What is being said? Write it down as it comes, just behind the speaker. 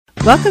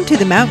Welcome to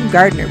The Mountain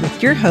Gardener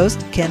with your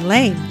host, Ken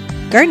Lane.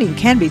 Gardening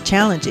can be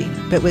challenging,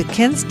 but with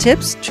Ken's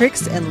tips,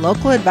 tricks, and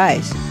local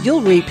advice,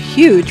 you'll reap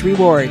huge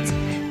rewards.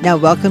 Now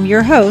welcome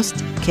your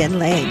host, Ken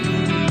Lane.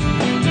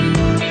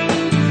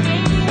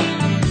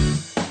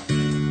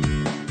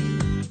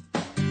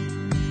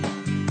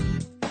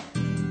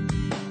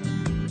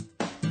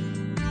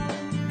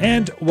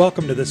 And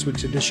welcome to this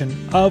week's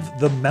edition of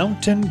The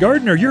Mountain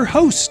Gardener. Your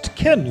host,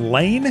 Ken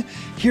Lane,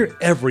 here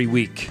every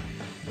week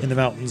in the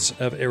mountains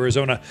of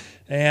Arizona.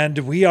 And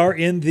we are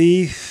in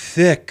the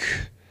thick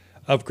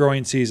of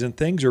growing season.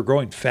 Things are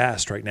growing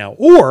fast right now,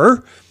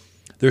 or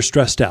they're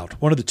stressed out,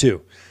 one of the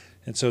two.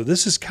 And so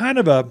this is kind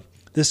of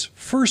this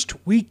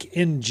first week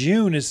in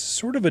June is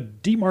sort of a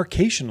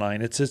demarcation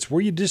line. It's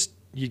where you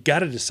got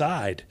to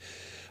decide.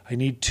 I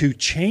need to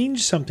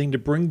change something to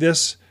bring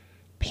this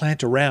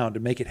plant around to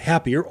make it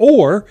happier,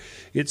 or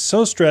it's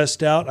so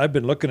stressed out. I've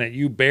been looking at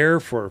you bare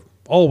for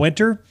all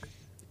winter,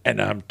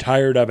 and I'm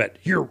tired of it.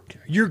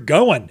 You're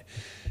going.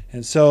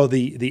 And so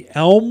the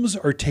elms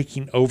are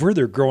taking over.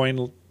 They're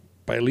growing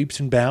by leaps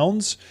and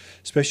bounds,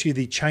 especially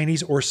the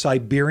Chinese or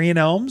Siberian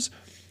elms.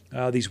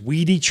 These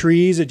weedy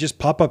trees that just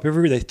pop up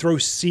everywhere. They throw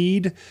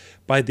seed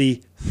by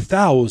the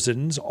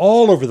thousands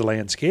all over the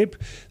landscape.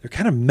 They're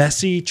kind of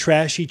messy,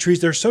 trashy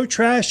trees. They're so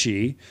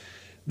trashy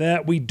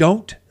that we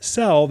don't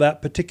sell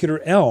that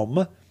particular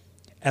elm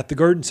at the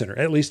garden center,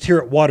 at least here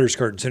at Waters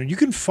Garden Center. You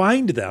can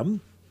find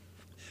them,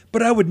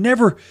 but I would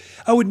never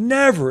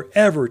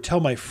ever tell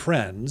my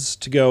friends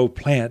to go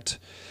plant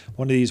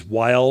one of these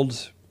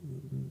wild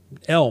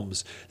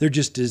elms. They're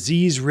just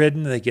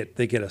disease-ridden. They get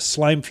a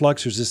slime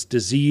flux. There's this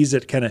disease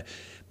that kind of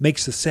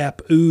makes the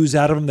sap ooze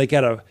out of them. They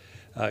got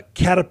a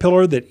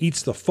caterpillar that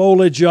eats the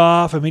foliage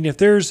off. I mean, if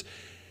there's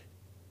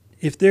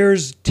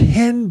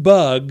 10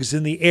 bugs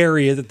in the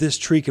area that this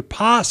tree could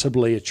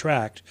possibly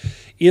attract,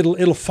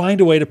 it'll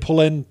find a way to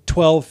pull in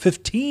 12,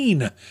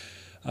 15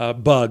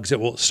 bugs that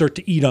will start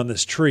to eat on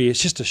this tree.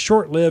 It's just a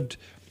short-lived,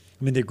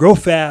 they grow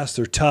fast,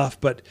 they're tough,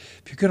 but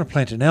if you're going to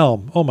plant an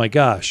elm, oh my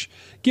gosh,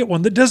 get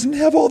one that doesn't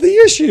have all the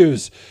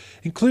issues,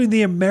 including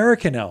the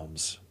American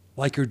elms,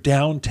 like are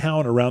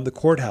downtown around the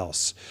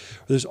courthouse.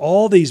 There's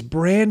all these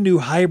brand new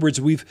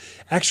hybrids. We've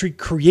actually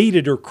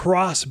created or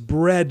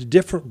crossbred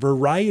different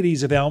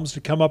varieties of elms to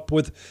come up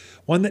with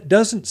one that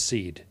doesn't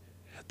seed,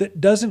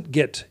 that doesn't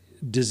get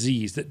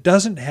disease, that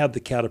doesn't have the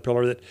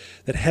caterpillar,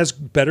 that has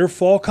better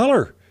fall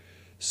color.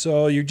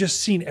 So you're just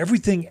seeing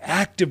everything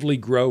actively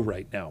grow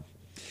right now.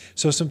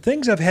 So some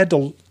things I've had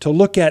to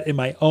look at in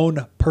my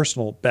own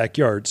personal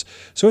backyards.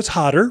 So it's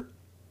hotter.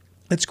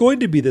 It's going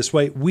to be this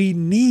way. We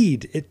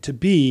need it to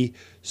be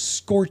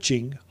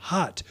scorching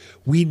hot.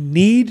 We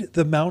need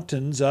the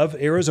mountains of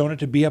Arizona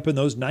to be up in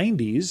those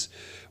 90s,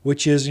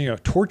 which is,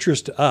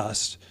 torturous to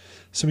us.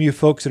 Some of you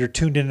folks that are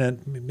tuned in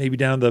and maybe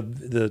down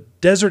the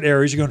desert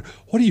areas, you're going,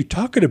 what are you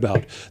talking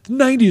about? The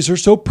 90s are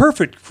so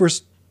perfect for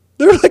us.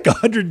 They're like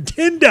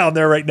 110 down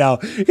there right now.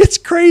 It's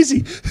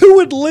crazy. Who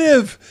would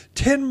live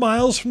 10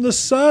 miles from the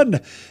sun?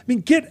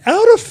 Get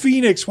out of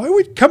Phoenix. Why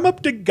would you come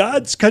up to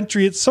God's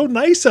country? It's so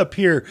nice up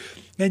here.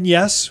 And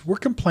yes, we're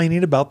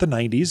complaining about the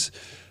 90s.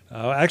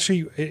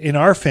 Actually, in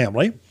our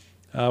family,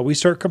 we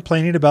start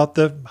complaining about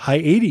the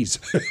high 80s.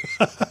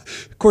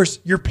 Of course,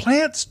 your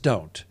plants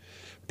don't.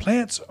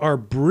 Plants are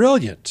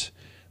brilliant.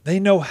 They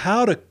know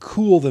how to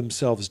cool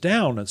themselves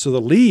down. And so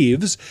the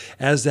leaves,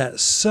 as that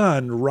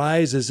sun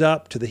rises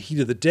up to the heat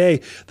of the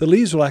day, the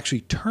leaves will actually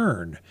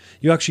turn.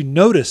 You actually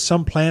notice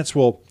some plants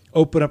will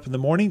open up in the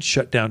morning,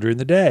 shut down during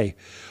the day.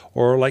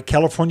 Or like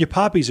California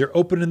poppies, they're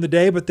open in the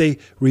day, but they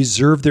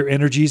reserve their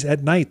energies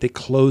at night. They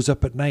close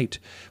up at night.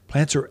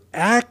 Plants are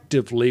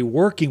actively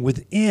working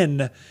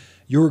within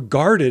your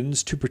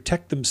gardens to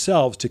protect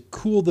themselves, to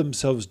cool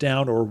themselves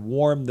down or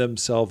warm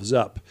themselves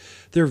up.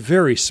 They're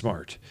very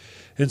smart.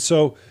 And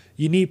so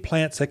you need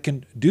plants that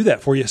can do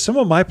that for you. Some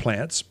of my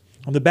plants,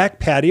 on the back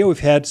patio, we've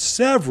had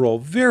several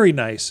very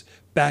nice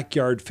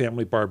backyard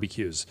family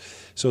barbecues.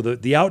 So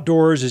the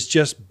outdoors is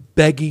just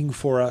begging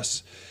for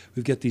us.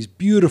 We've got these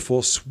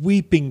beautiful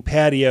sweeping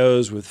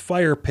patios with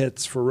fire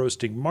pits for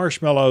roasting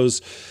marshmallows,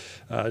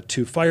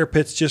 to fire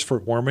pits just for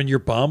warming your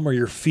bum or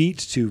your feet,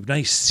 to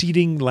nice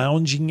seating,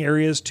 lounging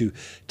areas, to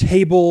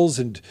tables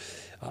and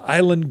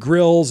island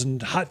grills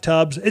and hot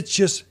tubs.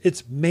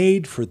 It's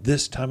made for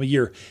this time of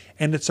year.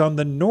 And it's on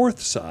the north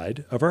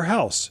side of our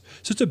house.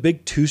 So it's a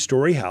big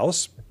 2-story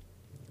house.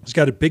 It's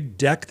got a big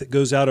deck that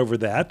goes out over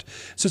that.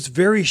 So it's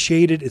very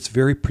shaded. It's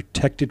very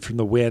protected from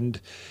the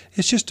wind.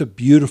 It's just a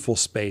beautiful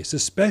space,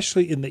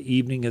 especially in the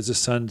evening as the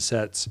sun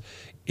sets.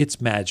 It's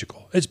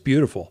magical. It's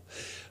beautiful.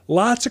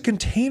 Lots of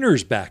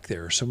containers back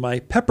there. So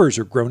my peppers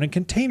are grown in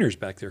containers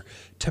back there.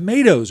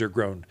 Tomatoes are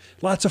grown.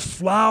 Lots of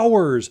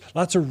flowers,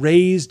 lots of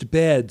raised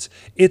beds.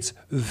 It's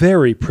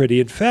very pretty.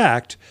 In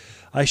fact,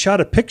 I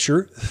shot a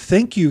picture.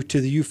 Thank you to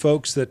you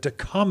folks that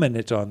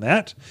commented on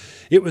that.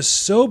 It was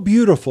so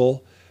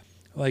beautiful,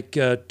 like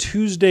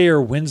Tuesday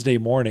or Wednesday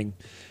morning.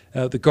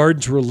 The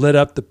gardens were lit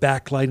up, the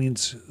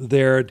backlighting's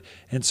there.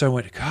 And so I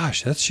went,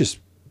 gosh,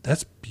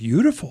 that's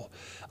beautiful.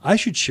 I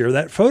should share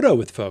that photo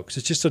with folks.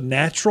 It's just a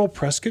natural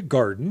Prescott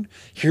garden.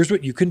 Here's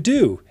what you can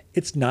do.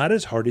 It's not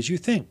as hard as you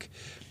think.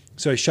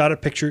 So I shot a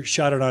picture,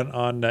 shot it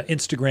on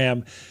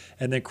Instagram,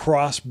 and then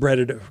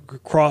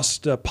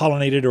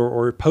cross-pollinated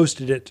or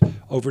posted it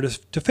over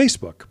to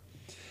Facebook.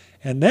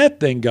 And that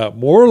thing got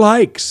more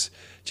likes.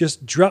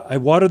 I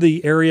water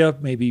the area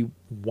maybe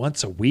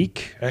once a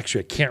week.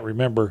 Actually, I can't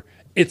remember.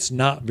 It's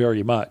not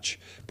very much.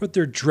 But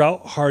they're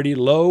drought-hardy,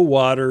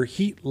 low-water,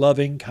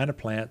 heat-loving kind of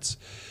plants.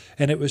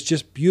 And it was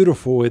just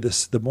beautiful.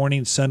 The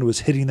morning sun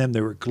was hitting them.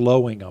 They were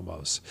glowing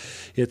almost.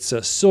 It's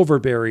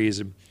silverberries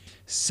and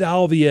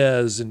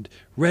salvias and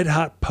red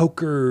hot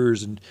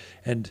pokers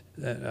and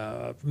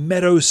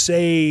meadow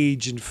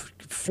sage and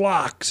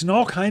phlox and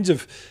all kinds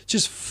of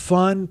just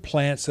fun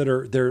plants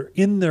they're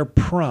in their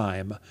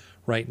prime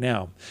right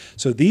now.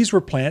 So these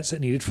were plants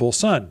that needed full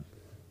sun.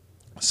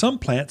 Some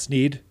plants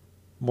need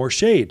more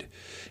shade.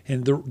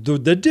 And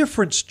the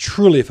difference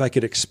truly, if I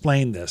could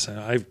explain this, and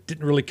I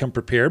didn't really come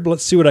prepared, but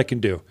let's see what I can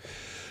do.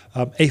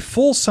 A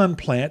full sun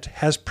plant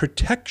has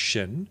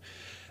protection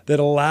that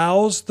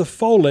allows the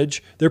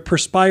foliage, they're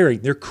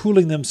perspiring, they're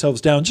cooling themselves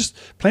down.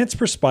 Plants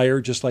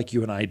perspire just like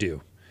you and I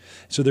do.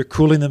 So they're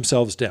cooling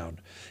themselves down.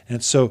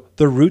 And so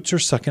the roots are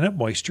sucking up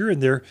moisture,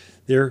 and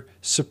they're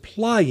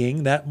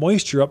supplying that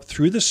moisture up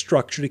through the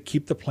structure to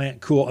keep the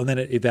plant cool, and then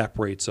it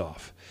evaporates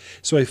off.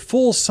 So a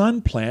full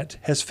sun plant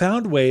has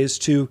found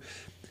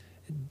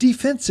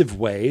defensive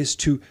ways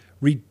to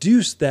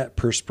reduce that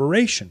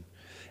perspiration.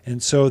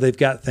 And so they've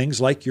got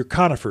things like your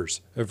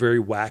conifers, a very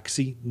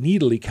waxy,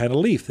 needly kind of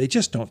leaf. They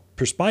just don't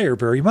perspire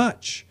very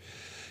much.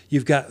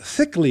 You've got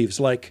thick leaves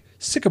like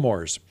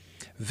sycamores,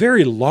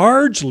 very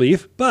large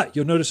leaf, but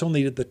you'll notice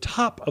only the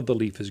top of the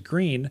leaf is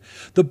green.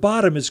 The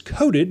bottom is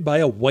coated by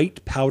a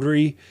white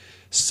powdery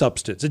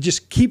substance. It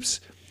just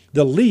keeps,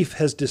 the leaf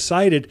has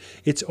decided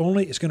it's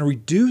going to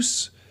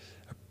reduce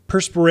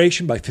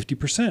perspiration by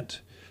 50%.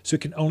 So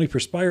it can only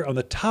perspire on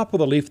the top of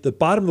the leaf. The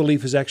bottom of the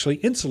leaf is actually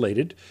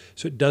insulated,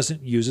 so it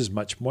doesn't use as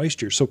much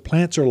moisture. So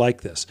plants are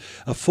like this.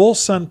 A full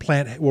sun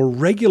plant will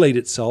regulate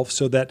itself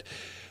so that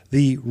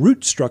the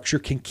root structure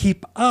can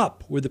keep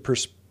up with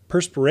the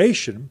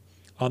perspiration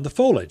on the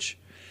foliage.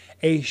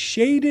 A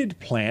shaded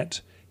plant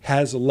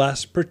has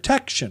less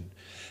protection.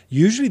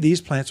 Usually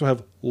these plants will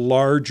have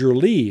larger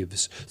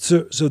leaves.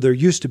 So they're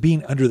used to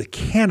being under the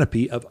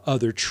canopy of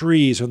other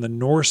trees on the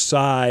north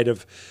side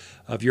of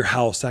your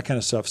house, that kind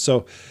of stuff.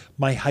 So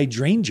my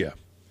hydrangeas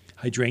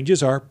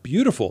are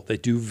beautiful. They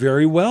do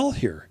very well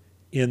here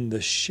in the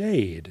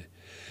shade.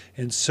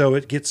 And so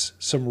it gets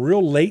some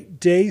real late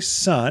day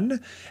sun,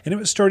 and it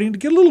was starting to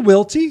get a little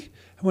wilty.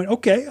 I went,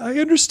 okay, I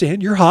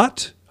understand. You're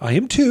hot. I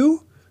am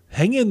too.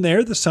 Hang in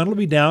there. The sun will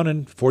be down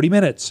in 40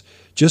 minutes.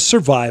 Just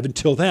survive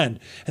until then.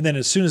 And then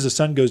as soon as the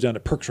sun goes down,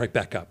 it perks right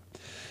back up.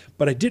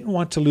 But I didn't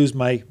want to lose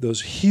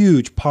those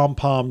huge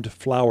pom-pommed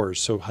flowers.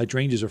 So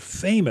hydrangeas are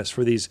famous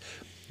for these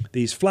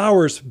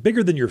flowers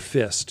bigger than your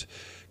fist,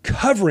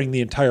 covering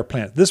the entire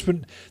plant.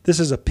 This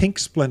is a pink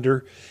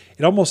splendor.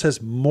 It almost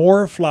has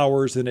more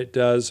flowers than it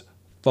does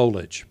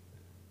foliage.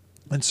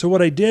 And so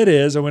what I did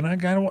is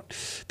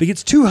if it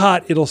gets too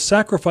hot, it'll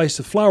sacrifice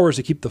the flowers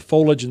to keep the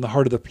foliage in the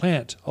heart of the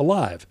plant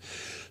alive.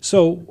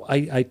 So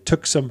I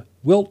took some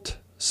wilt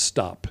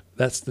stop.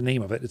 That's the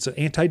name of it. It's an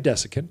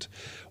anti-desiccant.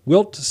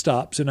 Wilt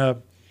stops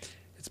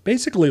it's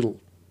basically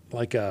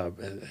like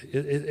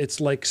it's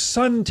like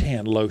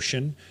suntan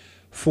lotion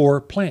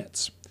for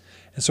plants.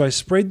 And so I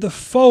sprayed the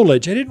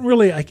foliage.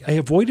 I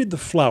avoided the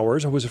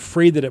flowers. I was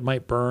afraid that it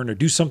might burn or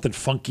do something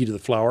funky to the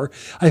flower.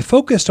 I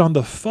focused on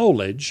the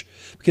foliage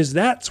because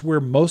that's where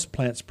most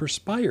plants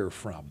perspire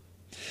from.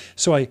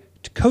 So I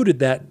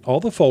coated all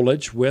the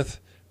foliage with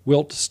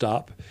wilt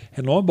stop.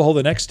 And lo and behold,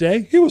 the next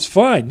day, it was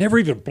fine. Never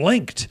even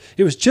blinked.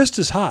 It was just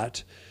as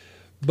hot,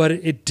 but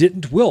it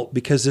didn't wilt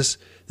because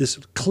this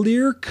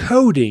clear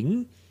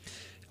coating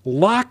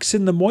locks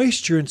in the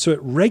moisture, and so it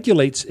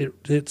regulates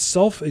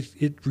itself.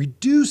 It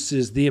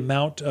reduces the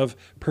amount of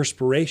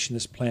perspiration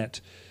this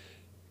plant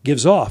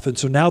gives off, and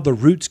so now the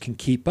roots can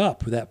keep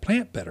up with that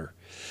plant better.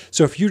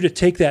 So if you were to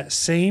take that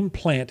same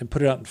plant and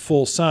put it out in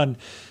full sun,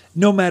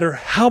 no matter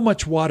how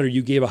much water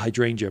you gave a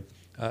hydrangea,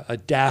 a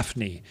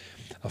daphne,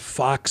 a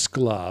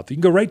foxglove, you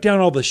can go right down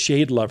all the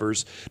shade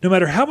lovers, no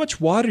matter how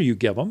much water you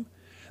give them,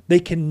 they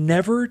can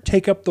never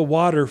take up the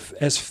water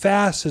as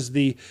fast as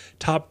the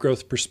top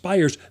growth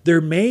perspires.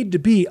 They're made to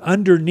be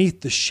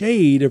underneath the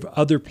shade of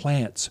other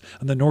plants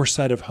on the north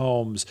side of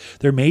homes.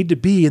 They're made to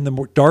be in the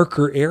more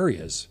darker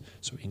areas.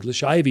 So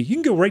English ivy, you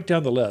can go right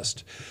down the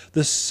list.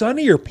 The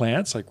sunnier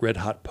plants like red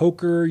hot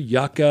poker,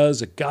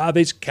 yuccas,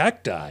 agaves,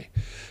 cacti,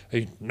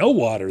 no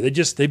water. They've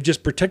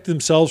just protected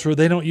themselves where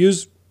they don't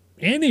use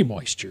any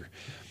moisture.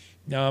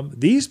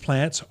 These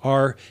plants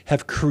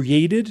have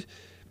created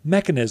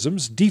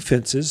mechanisms,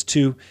 defenses,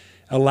 to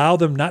allow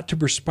them not to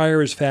perspire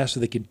as fast so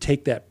they can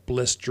take that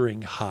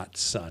blistering hot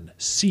sun.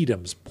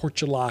 Sedums,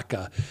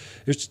 portulaca,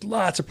 there's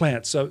lots of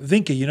plants.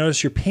 Vinca, you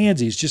notice your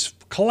pansies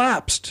just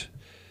collapsed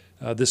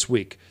this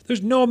week.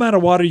 There's no amount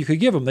of water you could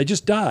give them. They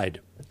just died.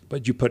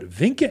 But you put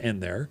vinca in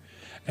there,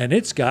 and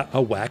it's got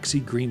a waxy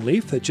green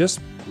leaf that just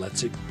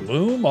lets it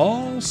bloom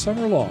all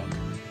summer long.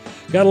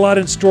 Got a lot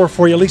in store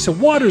for you. Lisa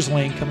Waters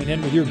Lane coming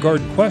in with your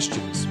garden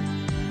questions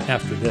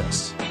after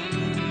this.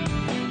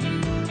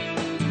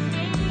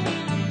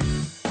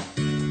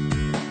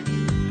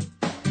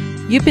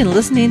 You've been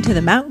listening to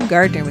The Mountain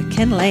Gardener with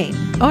Ken Lane,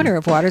 owner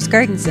of Waters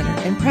Garden Center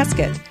in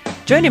Prescott.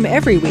 Join him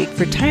every week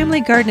for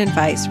timely garden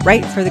advice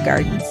right for the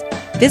gardens.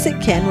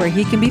 Visit Ken where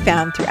he can be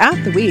found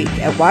throughout the week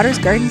at Waters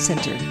Garden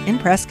Center in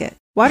Prescott.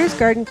 Waters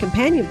Garden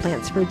companion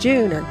plants for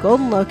June are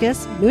golden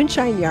locust,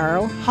 moonshine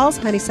yarrow, Hall's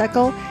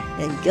honeysuckle,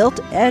 and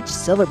gilt-edged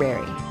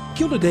silverberry.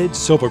 Gilded Edge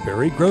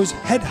Silverberry grows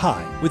head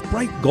high with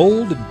bright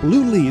gold and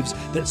blue leaves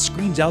that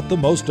screens out the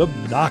most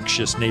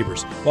obnoxious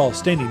neighbors while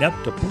standing up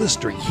to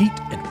blistering heat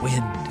and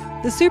wind.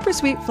 The super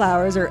sweet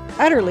flowers are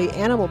utterly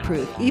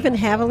animal-proof. Even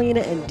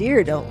javelina and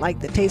deer don't like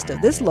the taste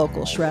of this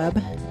local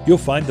shrub. You'll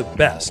find the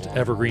best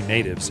evergreen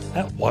natives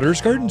at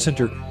Waters Garden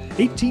Center,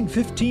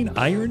 1815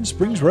 Iron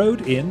Springs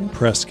Road in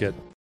Prescott.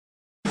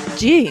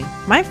 Gee,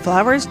 my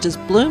flowers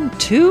just bloom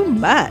too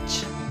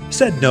much.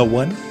 Said no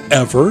one,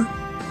 ever.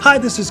 Hi,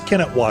 this is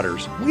Ken at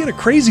Waters. We had a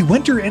crazy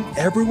winter and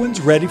everyone's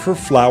ready for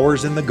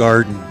flowers in the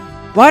garden.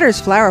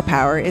 Waters Flower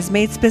Power is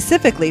made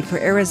specifically for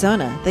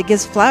Arizona that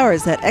gives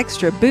flowers that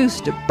extra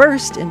boost to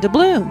burst into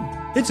bloom.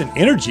 It's an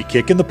energy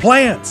kick in the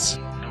plants.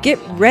 Get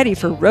ready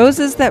for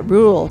roses that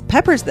rule,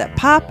 peppers that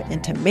pop,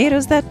 and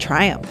tomatoes that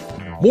triumph.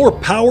 More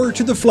power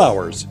to the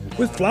flowers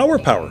with Flower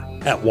Power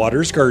at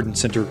Waters Garden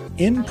Center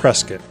in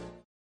Prescott.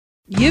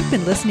 You've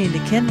been listening to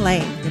Ken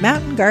Lane, the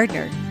Mountain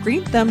Gardener.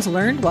 Green thumbs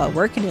learned while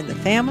working in the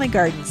Family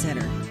Garden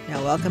Center.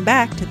 Now welcome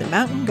back to the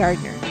Mountain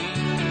Gardener.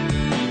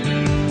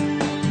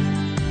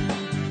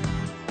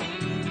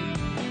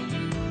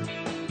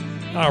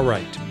 All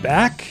right,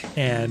 back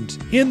and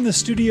in the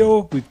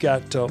studio, we've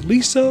got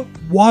Lisa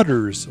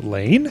Waters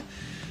Lane.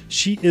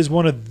 She is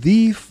one of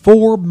the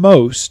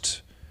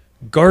foremost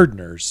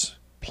gardeners,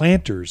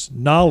 planters,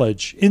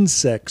 knowledge,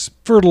 insects,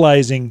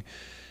 fertilizing,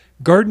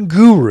 garden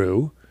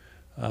guru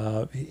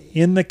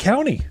in the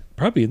county,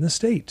 probably in the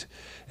state.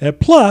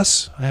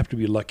 Plus, I have to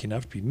be lucky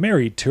enough to be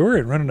married to her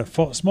and running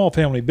a small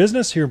family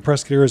business here in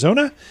Prescott,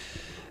 Arizona.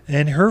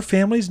 And her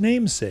family's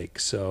namesake.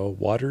 So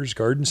Waters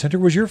Garden Center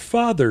was your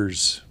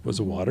father's, was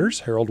a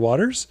Waters, Harold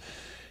Waters.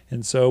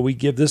 And so we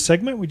give this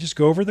segment, we just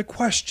go over the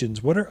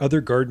questions. What are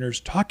other gardeners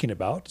talking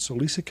about? So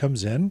Lisa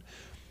comes in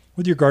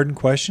with your garden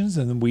questions,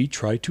 and then we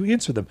try to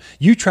answer them.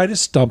 You try to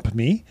stump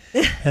me,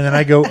 and then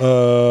I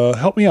go,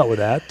 help me out with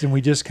that. And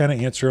we just kind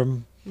of answer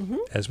them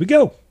as we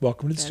go.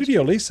 Welcome to the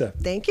studio, Lisa.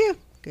 Thank you.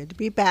 Good to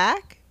be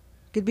back.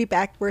 Good to be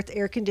back where it's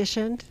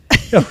air-conditioned.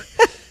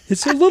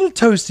 It's a little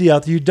toasty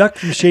out there. You duck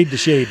from shade to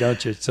shade,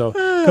 don't you? So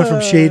come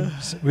from shade.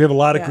 We have a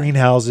lot of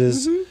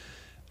greenhouses.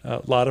 A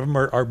lot of them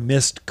are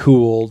mist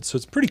cooled, so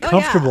it's pretty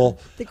comfortable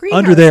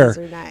under there.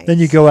 Nice. Then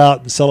you go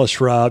out and sell a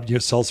shrub. You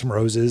sell some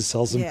roses,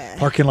 sell some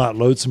parking lot,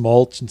 load some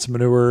mulch and some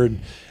manure, and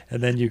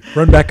then you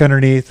run back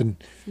underneath.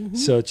 And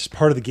so it's just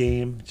part of the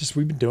game.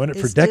 We've been doing it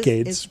for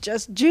decades. It's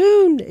just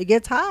June. It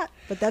gets hot,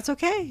 but that's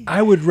okay.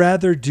 I would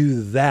rather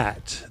do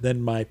that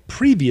than my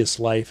previous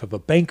life of a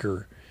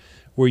banker,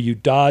 where you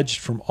dodged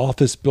from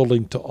office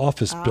building to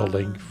office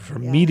building,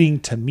 from meeting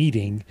to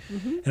meeting.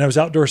 And I was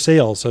outdoor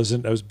sales. So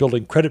I was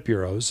building credit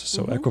bureaus,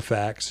 so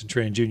Equifax and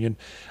TransUnion.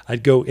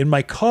 I'd go in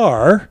my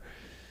car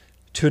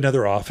to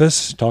another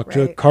office, talk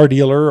to a car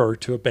dealer or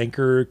to a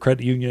banker,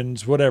 credit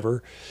unions,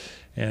 whatever,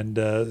 and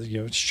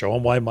show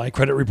them why my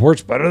credit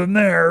report's better than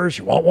theirs.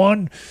 You want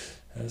one?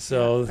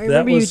 So I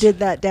remember you did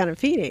that down in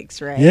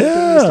Phoenix, right?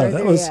 Yeah,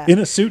 that was in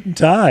a suit and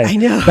tie. I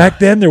know. Back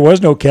then, there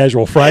was no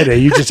casual Friday.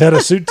 You just had a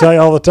suit and tie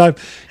all the time.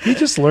 You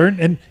just learned.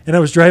 And I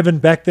was driving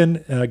back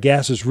then.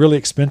 Gas was really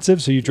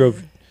expensive, so you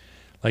drove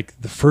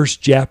like the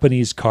first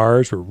Japanese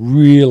cars were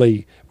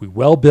really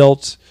well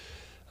built,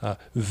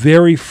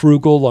 very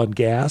frugal on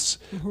gas,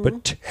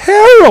 but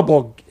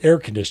terrible air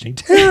conditioning.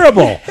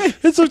 Terrible.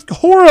 It's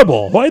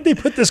horrible. Why'd they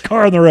put this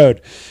car on the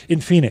road in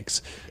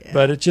Phoenix?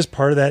 But it's just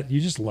part of that.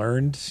 You just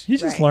learn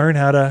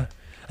how to.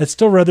 I'd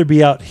still rather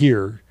be out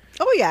here.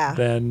 Oh, yeah.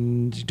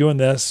 Than doing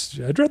this.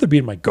 I'd rather be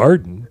in my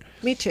garden.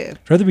 Me too.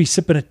 I'd rather be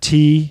sipping a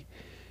tea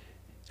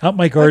out in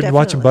my garden,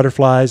 watching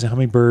butterflies and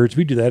hummingbirds.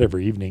 We do that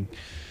every evening.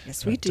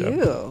 Yes, we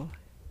do.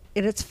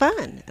 And it's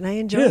fun, and I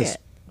enjoy it.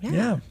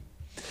 Yeah.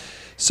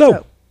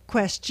 So,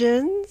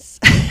 questions?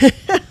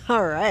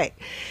 All right.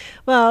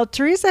 Well,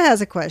 Teresa has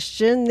a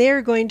question.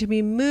 They're going to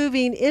be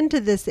moving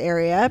into this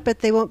area, but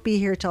they won't be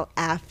here till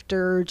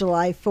after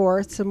July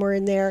 4th, somewhere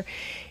in there.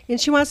 And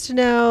she wants to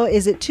know,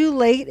 is it too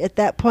late at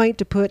that point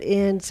to put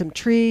in some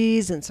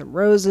trees and some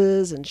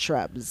roses and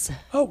shrubs?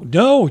 Oh,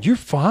 no, you're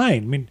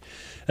fine. I mean,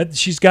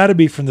 she's got to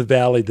be from the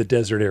valley, the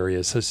desert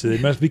areas. So they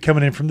must be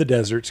coming in from the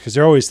deserts because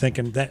they're always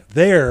thinking that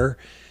there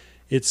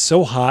it's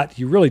so hot,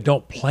 you really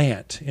don't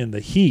plant in the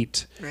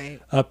heat. Right.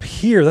 Up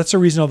here, that's the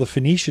reason all the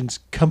Phoenicians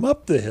come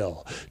up the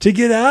hill, to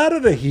get out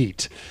of the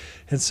heat.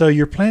 And so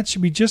your plants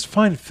should be just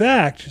fine. In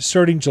fact,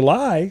 starting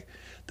July,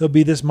 there'll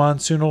be this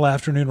monsoonal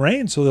afternoon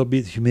rain, so there'll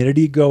be the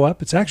humidity go up.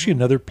 It's actually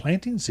another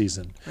planting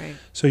season. Right.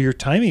 So your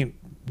timing,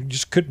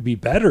 just couldn't be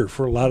better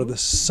for a lot of the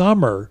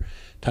summer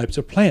types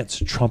of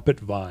plants, trumpet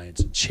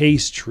vines,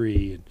 chase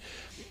tree, and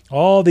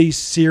all these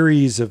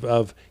series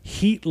of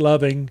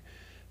heat-loving,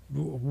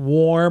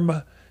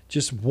 warm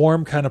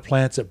kind of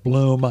plants that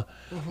bloom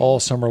all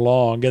summer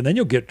long. And then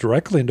you'll get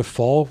directly into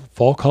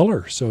fall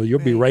color. So you'll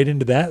be right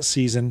into that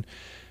season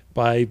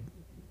by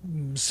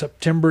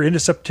into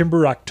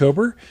September,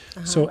 October.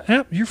 So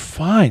you're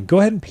fine. Go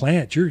ahead and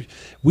plant.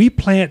 We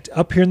plant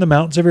up here in the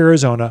mountains of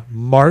Arizona,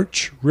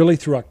 March really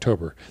through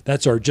October.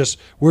 That's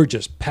we're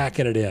just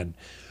packing it in.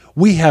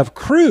 We have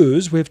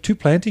crews. We have 2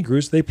 planting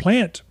crews. They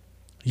plant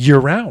year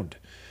round.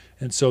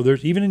 And so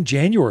there's even in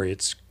January,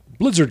 it's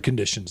blizzard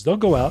conditions. They'll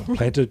go out and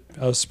plant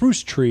a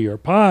spruce tree or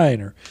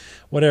pine or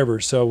whatever.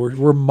 So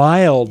we're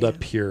mild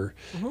up here,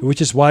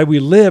 which is why we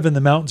live in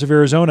the mountains of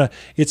Arizona.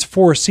 It's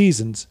 4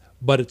 seasons,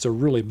 but it's a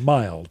really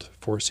mild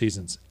 4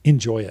 seasons.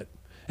 Enjoy it.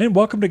 And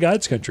welcome to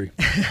God's country.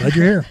 Glad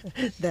you're here.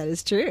 That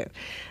is true.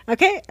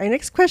 Okay, our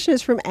next question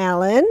is from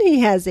Alan. He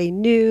has a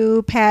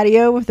new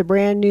patio with a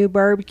brand new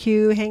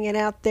barbecue hanging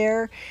out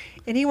there.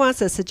 And he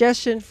wants a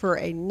suggestion for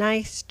a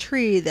nice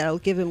tree that'll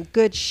give him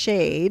good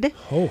shade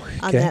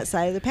on that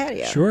side of the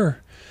patio.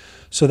 Sure.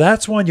 So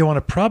that's one you want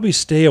to probably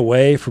stay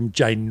away from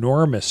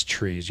ginormous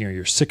trees.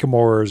 Your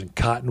sycamores and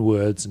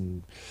cottonwoods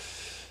and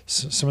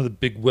some of the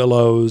big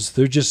willows.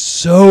 They're just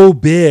so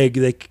big.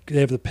 They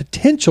have the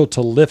potential to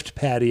lift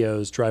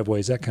patios,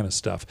 driveways, that kind of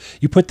stuff.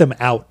 You put them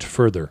out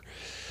further.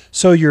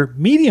 So your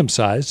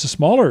medium-sized, the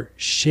smaller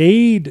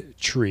shade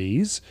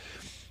trees,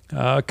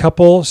 a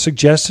couple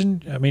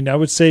suggestions. I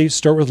would say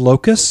start with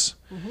locusts.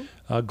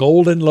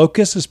 Golden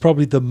locust is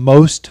probably the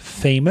most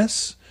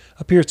famous.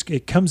 Up here,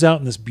 it comes out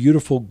in this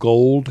beautiful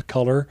gold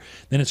color.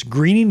 Then it's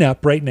greening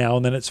up right now,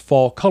 and then its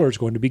fall color is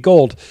going to be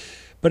gold.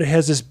 But it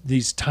has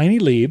these tiny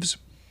leaves.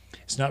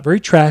 It's not very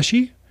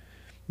trashy,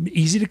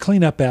 easy to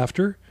clean up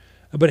after,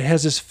 but it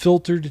has this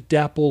filtered,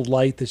 dappled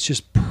light that's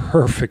just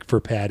perfect for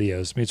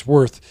patios.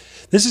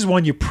 This is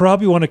one you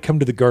probably want to come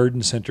to the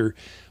garden center,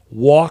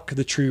 walk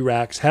the tree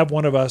racks, have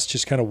one of us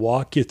just kind of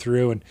walk you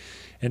through,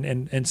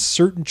 and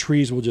certain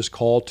trees will just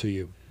call to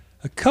you.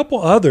 A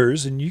couple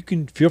others, and you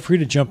can feel free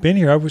to jump in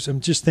here. I'm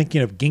just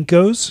thinking of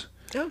ginkgos.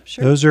 Oh,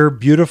 sure. Those are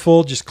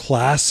beautiful, just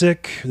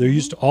classic. They're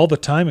used all the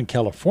time in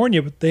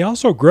California, but they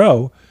also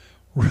grow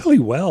really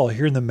well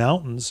here in the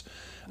mountains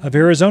of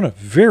Arizona.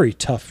 Very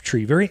tough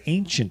tree, very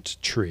ancient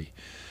tree.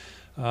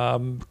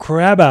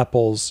 Crab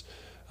apples.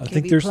 I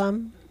think there's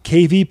plum.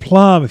 KV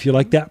plum, if you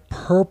like that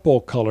purple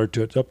color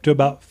to it, up to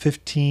about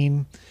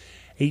 15,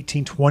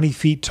 18, 20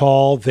 feet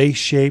tall,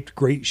 vase-shaped,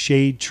 great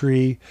shade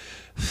tree,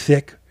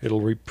 thick.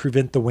 It'll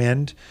prevent the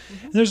wind.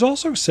 And there's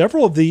also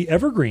several of the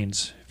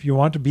evergreens. If you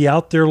want to be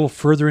out there a little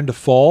further into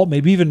fall,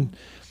 maybe even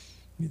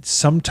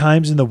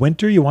sometimes in the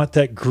winter, you want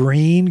that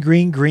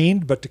green,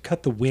 but to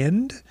cut the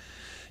wind,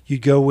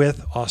 you'd go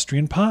with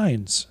Austrian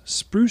pines,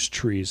 spruce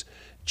trees,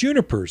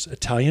 junipers,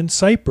 Italian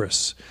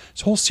cypress.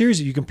 It's a whole series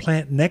that you can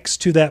plant next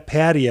to that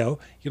patio.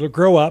 It'll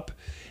grow up,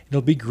 and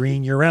it'll be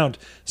green year-round.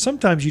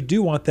 Sometimes you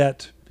do want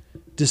that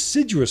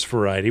deciduous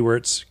variety where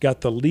it's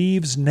got the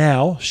leaves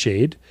now,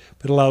 shade,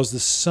 but allows the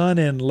sun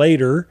in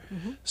later,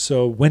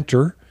 so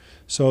winter.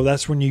 So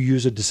that's when you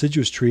use a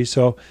deciduous tree.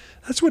 So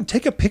that's when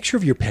take a picture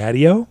of your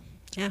patio.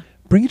 Yeah.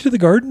 Bring it to the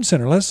garden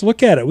center. Let's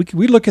look at it.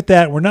 We look at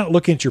that. We're not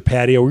looking at your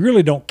patio. We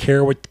really don't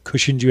care what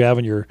cushions you have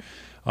on your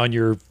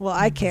Well,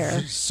 I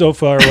care.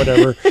 sofa or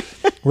whatever.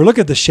 We're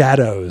looking at the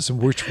shadows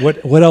and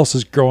what else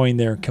is growing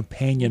there,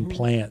 companion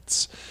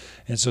plants.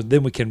 And so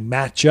then we can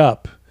match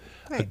up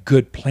a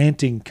good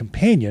planting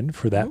companion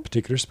for that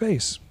particular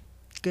space.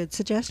 Good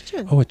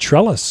suggestion. Oh, a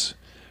trellis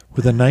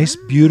with a nice,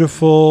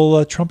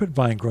 beautiful trumpet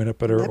vine growing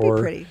up at her. That'd be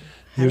pretty.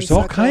 There's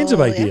all kinds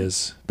of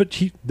ideas, but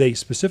they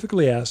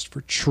specifically asked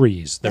for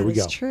trees. There we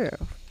go. That's true,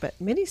 but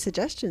many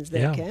suggestions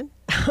there, Ken.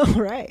 All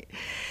right.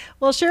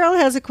 Well, Cheryl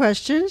has a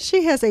question.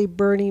 She has a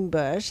burning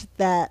bush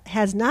that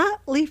has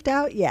not leafed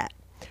out yet.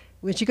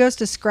 When she goes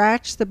to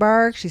scratch the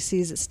bark, she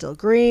sees it's still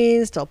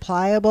green, still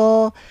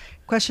pliable.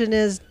 Question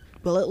is,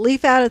 will it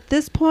leaf out at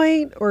this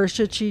point, or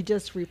should she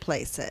just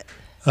replace it?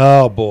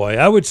 Oh, boy.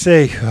 I would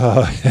say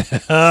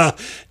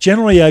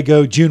generally I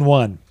go June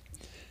 1.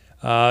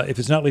 If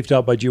it's not leafed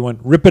out by June 1,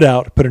 rip it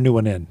out, put a new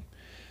one in.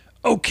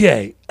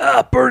 Okay,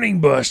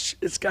 burning bush.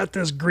 It's got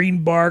this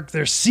green bark.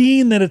 They're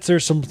seeing that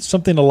there's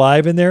something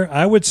alive in there.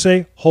 I would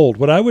say hold.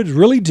 What I would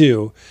really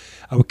do,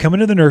 I would come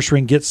into the nursery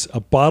and get a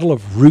bottle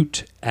of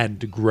Root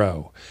and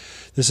Grow.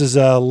 This is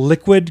a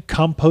liquid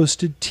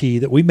composted tea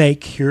that we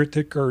make here at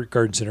the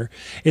garden center.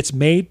 It's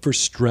made for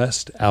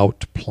stressed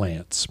out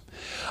plants.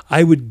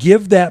 I would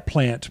give that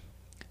plant,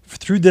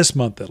 through this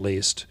month at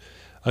least,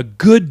 a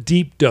good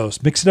deep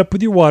dose. Mix it up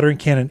with your watering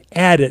can and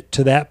add it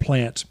to that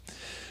plant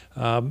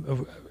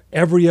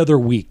every other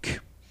week.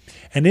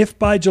 And if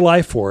by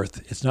July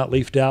 4th it's not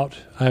leafed out,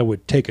 I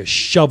would take a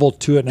shovel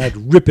to it and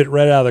I'd rip it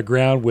right out of the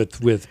ground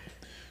with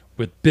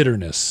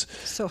bitterness.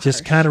 So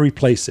just kind of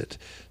replace it.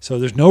 So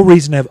there's no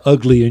reason to have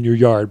ugly in your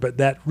yard, but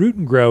that Root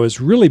and Grow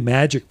is really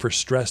magic for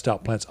stressed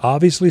out plants.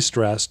 Obviously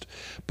stressed,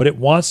 but it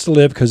wants to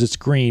live because it's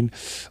green.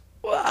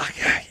 well,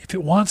 if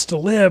it wants to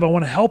live, I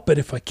want to help it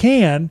if I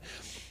can.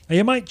 Now,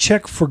 you might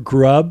check for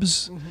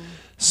grubs. Mm-hmm.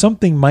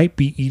 Something might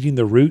be eating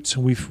the roots,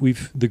 and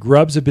the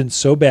grubs have been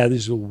so bad.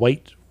 These are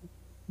white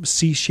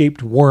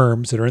C-shaped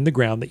worms that are in the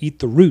ground that eat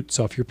the roots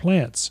off your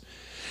plants.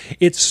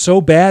 It's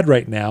so bad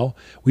right now,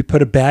 we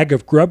put a bag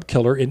of grub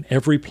killer in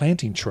every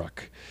planting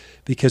truck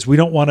because we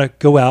don't want to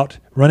go out,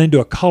 run into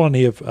a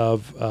colony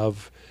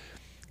of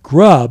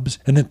grubs,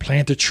 and then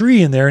plant a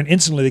tree in there, and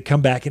instantly they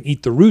come back and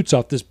eat the roots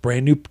off this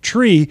brand new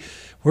tree.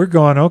 We're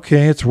going,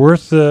 okay, it's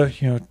worth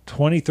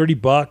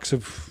 $20-$30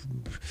 of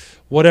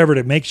whatever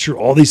to make sure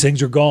all these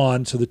things are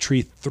gone so the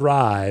tree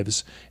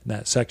thrives in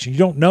that section. You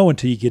don't know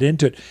until you get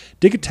into it.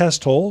 Dig a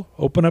test hole,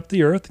 open up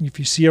the earth, and if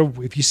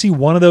you see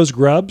one of those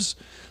grubs,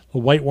 a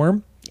white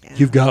worm,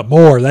 you've got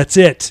more. That's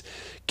it.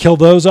 Kill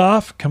those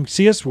off. Come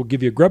see us. We'll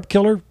give you a grub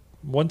killer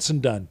once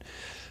and done.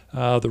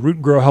 The root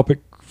and grow help it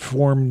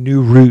form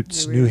new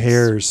roots, new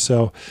hairs.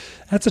 So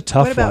that's a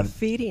tough one. What about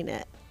feeding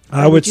it?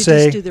 I would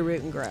say just do the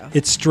root and grow.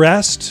 It's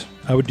stressed.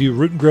 I would do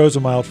root and grow as a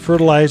mild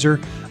fertilizer.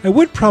 I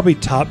would probably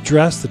top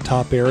dress the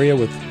top area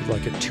with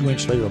like a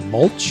 2-inch layer of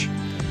mulch.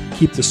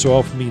 Keep the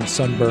soil from being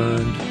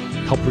sunburned.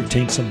 Help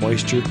retain some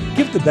moisture.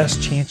 Give it the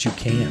best chance you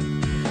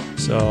can.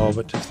 So,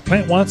 but if the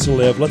plant wants to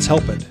live, let's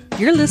help it.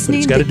 You're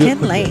listening to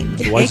Ken Lane,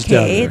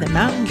 a.k.a. the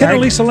Mountain Ken or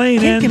Gardener. Lisa Lane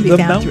Ken and can be the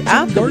found Mountain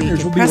throughout the week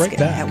Gardeners in will be right Prescott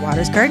back. at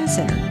Waters Garden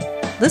Center.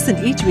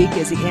 Listen each week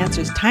as he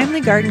answers timely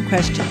garden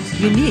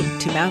questions unique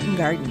to mountain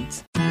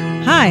gardens.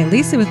 Hi,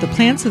 Lisa with the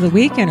plants of the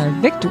week and our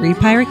Victory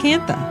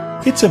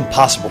Pyracantha. It's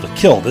impossible to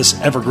kill this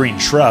evergreen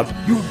shrub.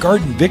 Your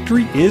garden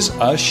victory is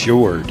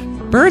assured.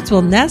 Birds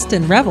will nest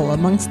and revel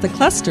amongst the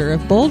cluster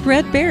of bold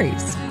red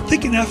berries.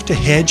 Thick enough to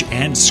hedge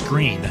and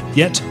screen,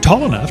 yet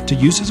tall enough to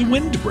use as a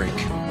windbreak.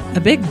 A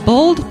big,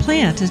 bold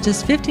plant is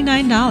just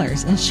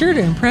 $59 and sure to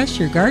impress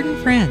your garden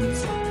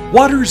friends.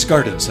 Waters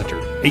Garden Center,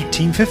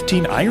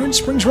 1815 Iron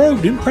Springs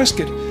Road in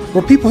Prescott,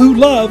 where people who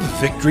love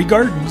Victory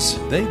Gardens,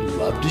 they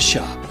love to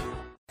shop.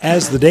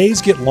 As the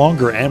days get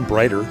longer and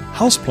brighter,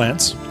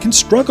 houseplants can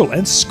struggle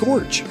and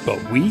scorch,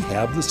 but we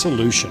have the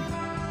solution.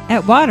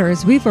 At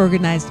Waters, we've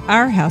organized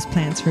our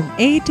houseplants from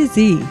A to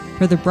Z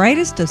for the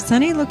brightest of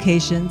sunny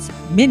locations,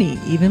 many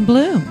even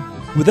bloom.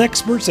 With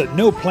experts that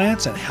know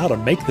plants and how to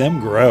make them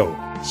grow.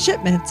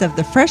 Shipments of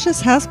the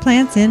freshest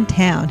houseplants in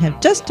town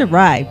have just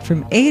arrived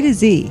from A to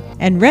Z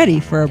and ready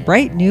for a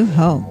bright new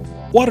home.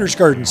 Waters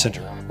Garden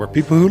Center, where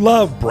people who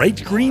love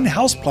bright green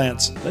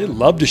houseplants, they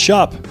love to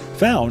shop,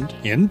 found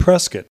in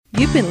Prescott.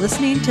 You've been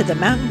listening to The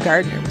Mountain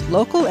Gardener with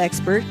local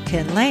expert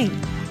Ken Lane.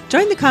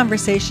 Join the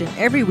conversation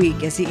every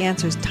week as he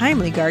answers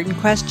timely garden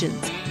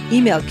questions.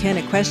 Email Ken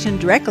a question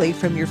directly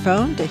from your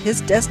phone to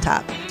his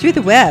desktop through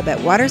the web at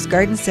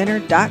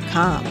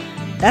watersgardencenter.com.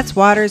 That's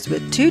Waters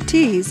with 2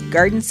 T's,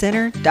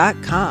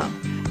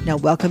 gardencenter.com. Now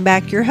welcome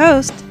back your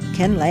host,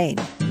 Ken Lane.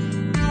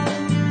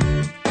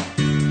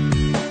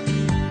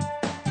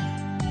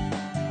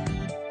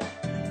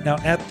 Now,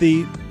 at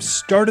the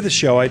start of the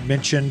show, I'd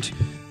mentioned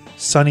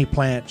sunny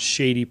plants,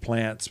 shady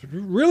plants. But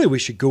really, we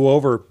should go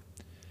over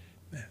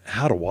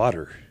how to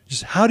water.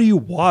 Just how do you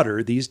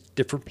water these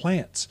different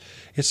plants?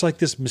 It's like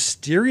this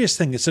mysterious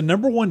thing. It's the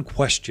number one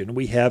question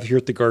we have here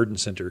at the Garden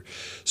Center.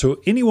 So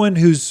anyone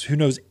who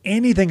knows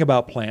anything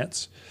about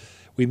plants,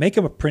 we make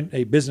them print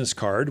a business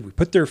card. We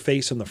put their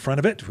face on the front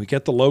of it. We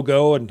get the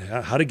logo and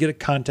how to get a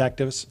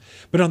contact us.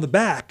 But on the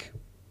back,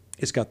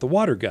 it's got the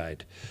water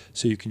guide.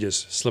 So you can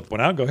just slip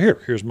one out and go,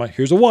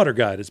 here's a water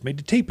guide. It's made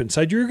to tape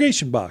inside your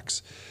irrigation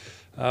box.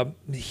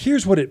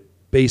 Here's what it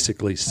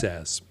basically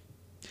says.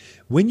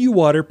 When you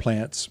water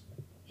plants,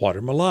 water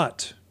them a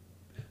lot.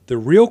 The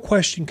real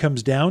question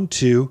comes down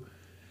to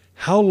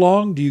how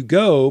long do you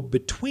go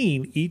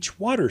between each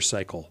water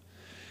cycle?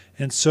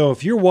 And so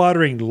if you're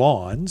watering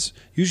lawns,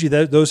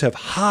 usually those have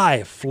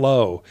high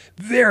flow,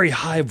 very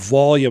high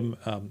volume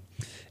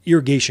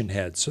irrigation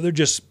heads. So they're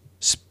just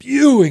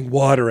spewing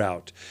water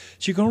out.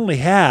 So you can only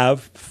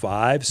have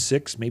 5,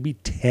 6, maybe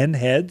 10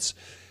 heads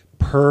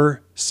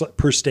per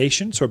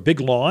station. So a big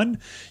lawn,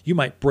 you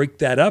might break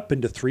that up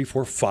into 3,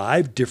 4,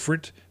 5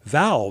 different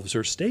valves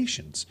or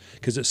stations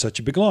because it's such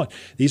a big lawn.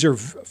 These are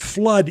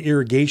flood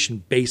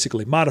irrigation,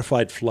 basically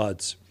modified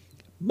floods.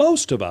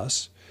 Most of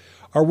us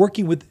are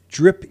working with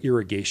drip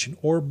irrigation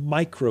or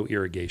micro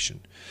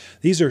irrigation.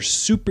 These are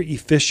super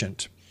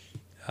efficient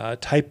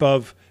type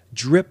of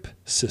drip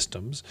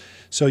systems.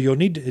 So you'll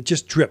need it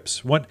just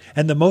drips.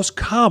 And the most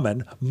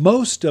common,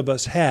 most of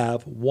us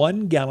have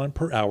 1 gallon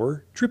per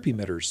hour drip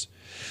emitters.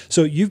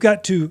 So you've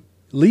got to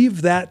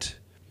leave that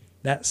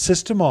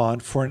system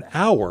on for an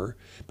hour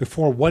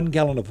before 1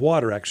 gallon of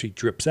water actually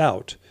drips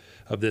out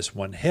of this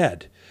one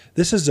head.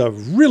 This is a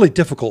really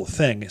difficult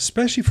thing,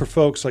 especially for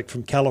folks like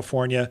from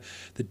California,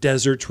 the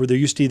deserts where they're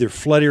used to either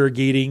flood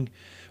irrigating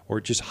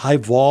or just high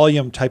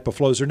volume type of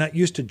flows. They're not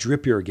used to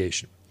drip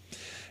irrigation.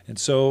 And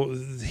so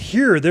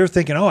here they're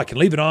thinking, I can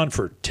leave it on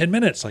for 10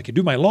 minutes. I can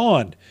do my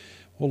lawn.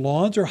 Well,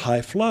 lawns are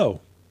high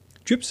flow.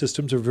 Drip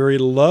systems are very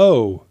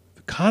low,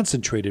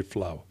 concentrated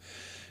flow.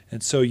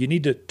 And so you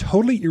need to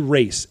totally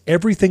erase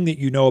everything that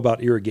you know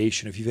about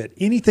irrigation. If you've had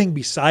anything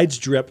besides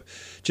drip,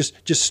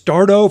 just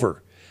start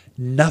over.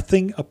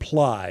 Nothing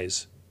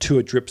applies to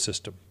a drip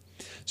system.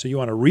 So you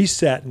want to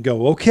reset and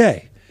go,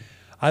 okay,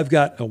 I've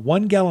got a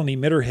 1 gallon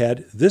emitter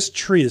head. This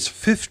tree, this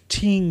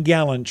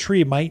 15-gallon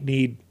tree, might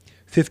need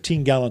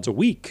 15 gallons a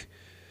week.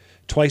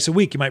 Twice a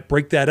week, you might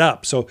break that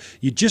up. So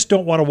you just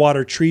don't want to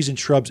water trees and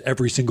shrubs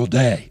every single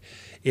day.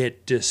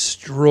 It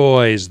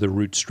destroys the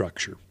root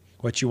structure.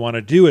 What you want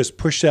to do is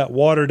push that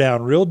water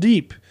down real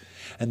deep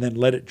and then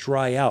let it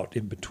dry out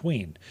in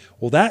between.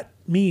 Well, that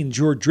means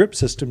your drip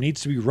system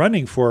needs to be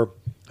running for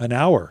an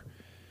hour,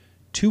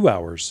 2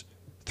 hours,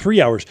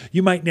 3 hours.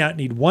 You might not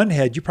need one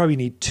head. You probably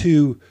need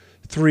 2,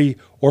 3,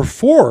 or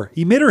 4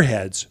 emitter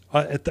heads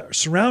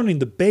surrounding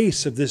the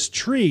base of this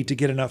tree to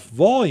get enough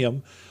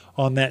volume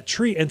on that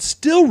tree and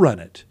still run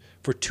it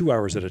for 2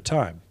 hours at a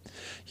time.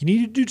 You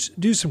need to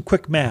do some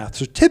quick math.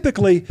 So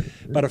typically,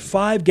 about a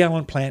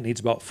 5-gallon plant needs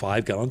about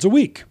 5 gallons a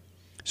week.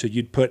 So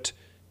you'd put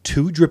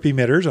 2 drip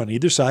emitters on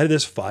either side of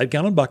this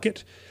 5-gallon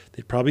bucket.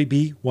 They'd probably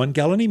be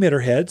 1-gallon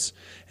emitter heads.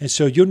 And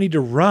so you'll need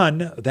to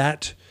run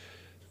that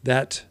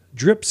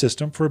drip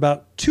system for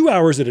about 2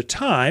 hours at a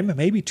time,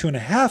 maybe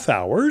 2.5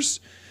 hours,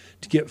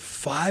 to get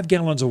 5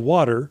 gallons of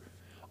water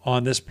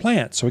on this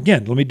plant. So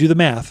again, let me do the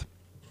math.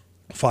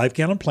 A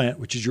 5-gallon plant,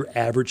 which is your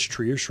average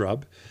tree or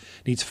shrub,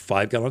 needs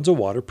 5 gallons of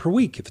water per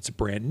week if it's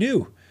brand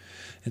new.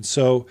 And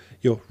so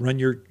you'll run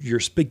your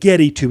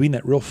spaghetti tubing,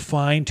 that real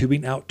fine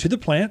tubing, out to the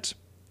plant.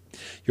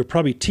 You'll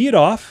probably tee it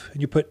off,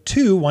 and you put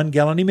 2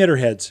 1-gallon emitter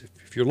heads.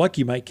 If you're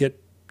lucky, you might get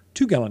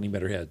 2-gallon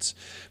emitter heads.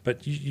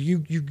 But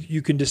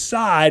you can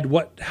decide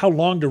how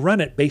long to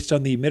run it based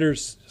on the emitter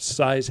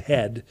size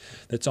head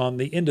that's on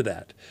the end of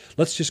that.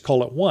 Let's just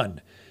call it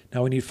 1.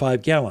 Now we need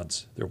 5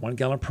 gallons. They're 1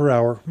 gallon per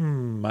hour.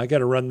 I got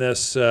to run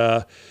this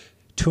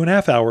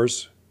 2.5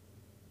 hours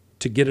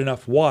to get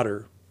enough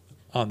water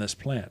on this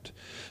plant.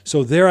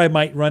 So there I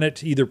might run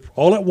it either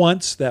all at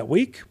once that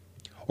week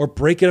or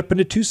break it up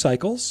into 2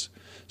 cycles.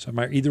 So I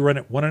might either run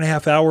it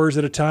 1.5 hours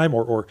at a time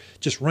or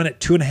just run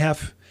it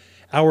 2.5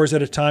 hours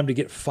at a time to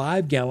get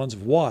 5 gallons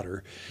of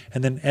water.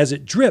 And then as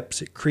it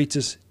drips, it creates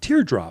this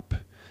teardrop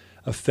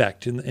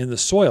effect in the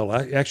soil.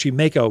 I actually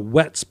make a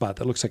wet spot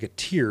that looks like a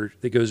tear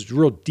that goes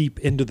real deep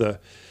into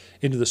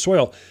the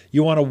soil.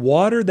 You want to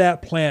water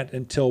that plant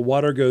until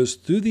water goes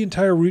through the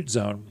entire root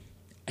zone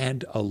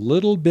and a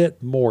little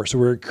bit more. So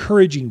we're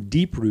encouraging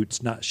deep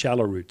roots, not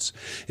shallow roots.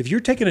 If you're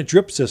taking a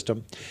drip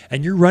system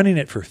and you're running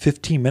it for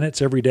 15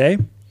 minutes every day,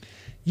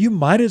 you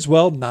might as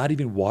well not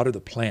even water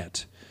the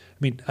plant. I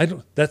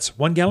mean, that's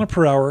 1 gallon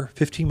per hour,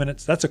 15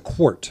 minutes. That's a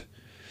quart.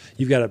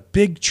 You've got a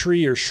big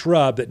tree or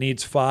shrub that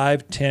needs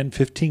 5, 10,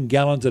 15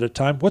 gallons at a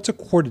time. What's a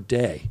quart a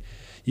day?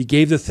 You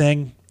gave the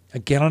thing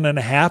 1.5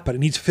 gallons, but it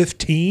needs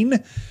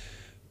 15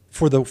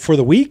 for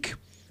the week.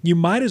 You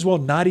might as well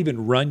not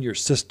even run your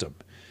system.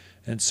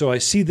 And so I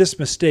see this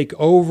mistake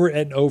over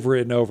and over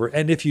and over.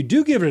 And if you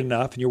do give it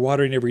enough and you're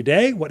watering every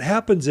day, what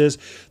happens is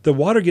the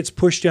water gets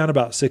pushed down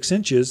about 6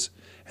 inches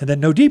and then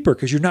no deeper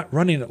because you're not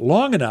running it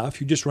long enough.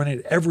 You're just running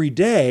it every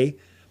day,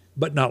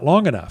 but not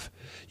long enough.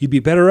 You'd be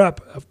better off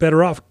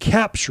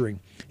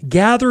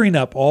gathering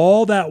up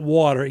all that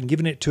water and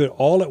giving it to it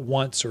all at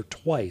once or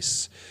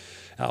twice.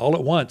 All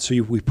at once,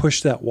 so we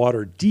push that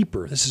water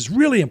deeper. This is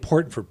really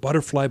important for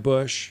butterfly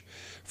bush,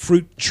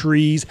 fruit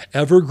trees,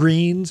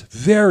 evergreens.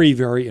 Very,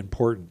 very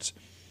important.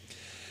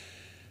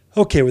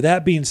 Okay, with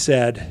that being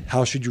said,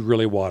 how should you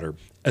really water?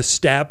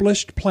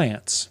 Established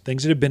plants,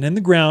 things that have been in the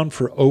ground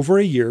for over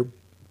a year,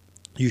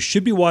 you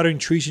should be watering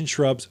trees and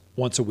shrubs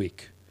once a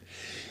week.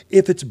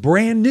 If it's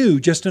brand new,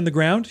 just in the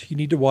ground, you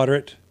need to water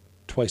it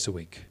twice a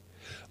week.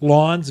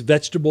 Lawns,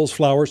 vegetables,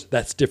 flowers,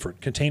 that's different.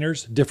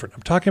 Containers, different.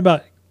 I'm talking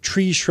about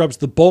trees, shrubs,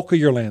 the bulk of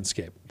your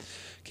landscape.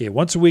 Okay,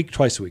 once a week,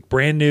 twice a week,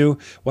 brand new.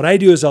 What I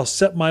do is I'll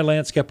set my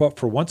landscape up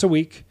for once a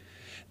week,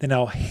 then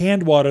I'll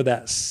hand water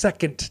that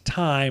second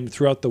time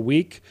throughout the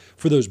week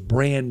for those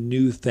brand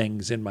new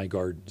things in my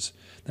gardens.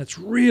 That's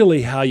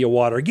really how you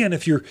water. Again,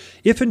 if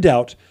in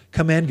doubt,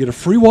 come in, get a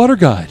free water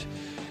guide.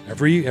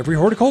 Every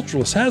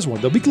horticulturalist has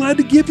one. They'll be glad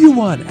to give you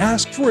one.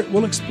 Ask for it.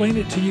 We'll explain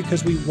it to you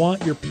because we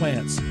want your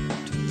plants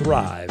to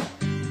thrive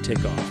and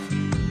take off.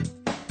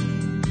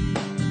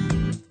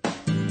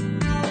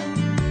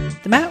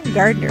 The Mountain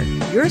Gardener,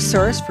 your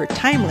source for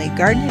timely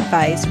garden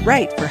advice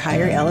right for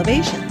higher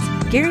elevations.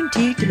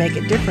 Guaranteed to make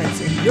a difference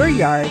in your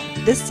yard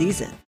this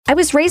season. I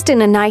was raised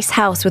in a nice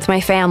house with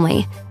my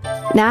family.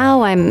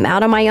 Now I'm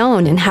out on my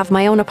own and have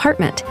my own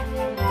apartment.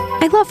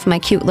 I love my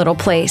cute little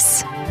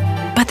place,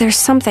 but there's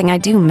something I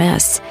do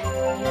miss.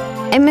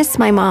 I miss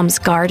my mom's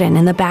garden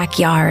in the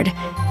backyard.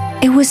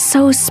 It was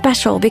so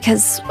special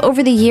because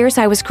over the years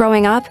I was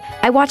growing up,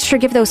 I watched her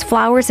give those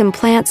flowers and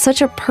plants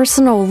such a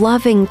personal,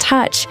 loving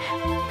touch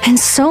and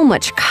so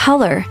much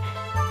color.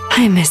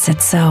 I miss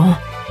it so.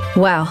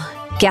 Well,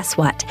 guess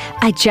what?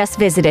 I just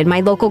visited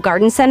my local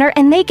garden center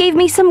and they gave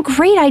me some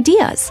great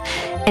ideas.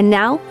 And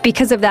now,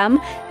 because of them,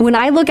 when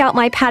I look out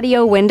my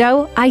patio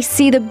window, I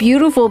see the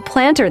beautiful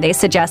planter they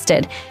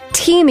suggested.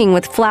 teeming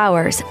with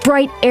flowers,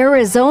 bright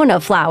Arizona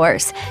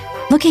flowers.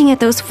 Looking at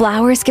those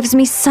flowers gives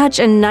me such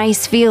a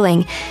nice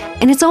feeling,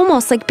 and it's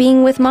almost like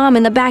being with Mom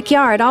in the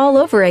backyard all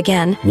over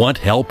again. Want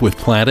help with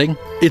planting?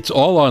 It's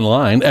all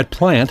online at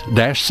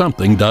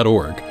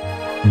plant-something.org.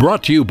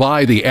 Brought to you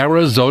by the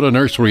Arizona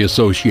Nursery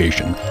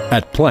Association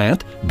at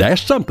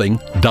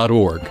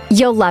plant-something.org.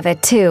 You'll love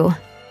it too.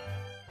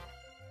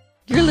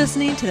 You're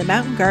listening to The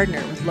Mountain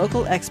Gardener with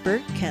local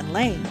expert Ken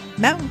Lane.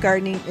 Mountain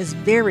gardening is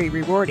very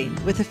rewarding,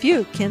 with a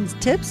few Ken's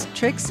tips,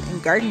 tricks,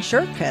 and garden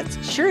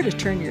shortcuts sure to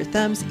turn your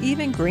thumbs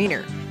even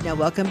greener. Now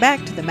welcome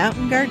back to The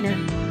Mountain Gardener.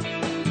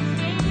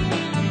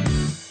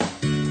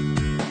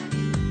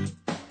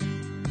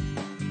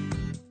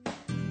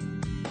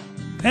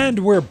 And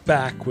we're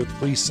back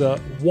with Lisa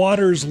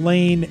Waters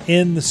Lane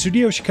in the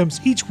studio. She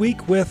comes each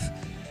week with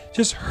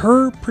just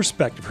her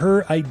perspective,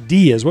 her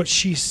ideas, what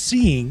she's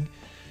seeing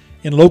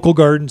in local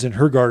gardens, in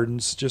her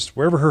gardens, just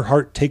wherever her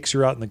heart takes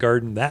her out in the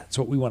garden. That's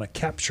what we want to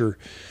capture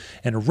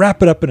and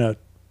wrap it up in a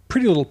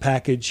pretty little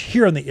package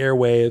here on the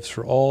airwaves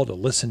for all to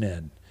listen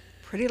in.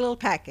 Pretty little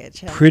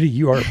package. Huh?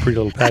 You are a pretty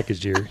little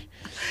package, dear.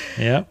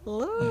 Yeah.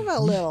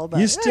 Little,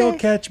 but you still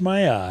catch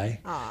my eye.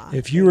 Aw,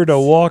 if you were to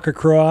walk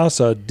across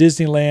a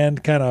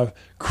Disneyland kind of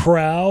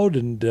crowd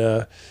and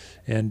I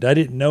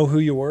didn't know who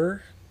you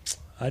were,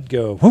 I'd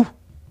go,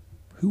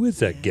 who is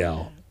that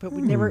gal? But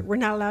we're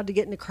not allowed to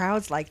get into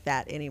crowds like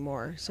that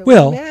anymore. So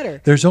Well, it doesn't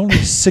matter. there's only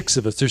 6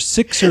 of us. There's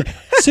six or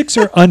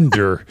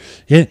under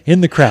in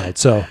the crowd.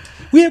 So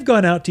we have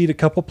gone out to eat a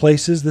couple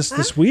places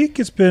this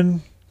week.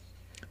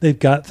 They've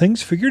got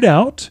things figured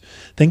out.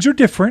 Things are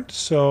different.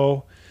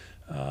 So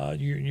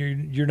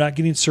you're not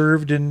getting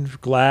served in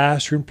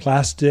glass or in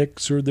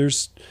plastics, or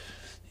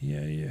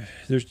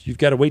you've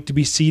got to wait to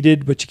be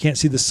seated, but you can't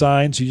see the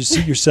sign, so you just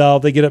seat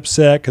yourself. They get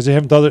upset because they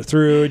haven't thought it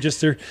through.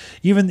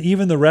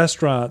 Even the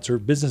restaurants or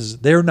businesses,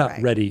 they're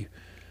not ready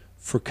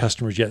for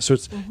customers yet. So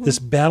it's this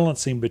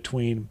balancing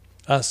between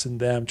us and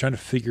them, trying to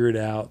figure it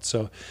out.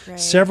 So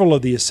several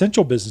of the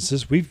essential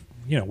businesses, we've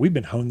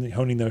been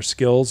honing their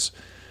skills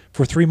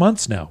for 3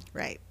 months now.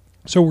 Right.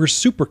 So we're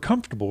super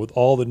comfortable with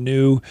all the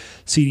new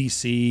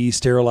CDC,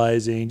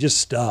 sterilizing, just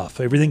stuff.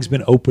 Everything's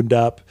been opened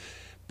up.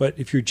 But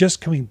if you're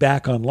just coming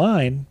back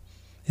online,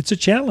 it's a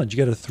challenge.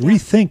 You got to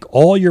rethink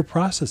all your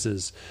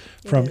processes,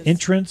 from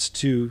entrance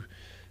to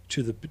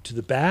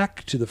the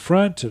back, to the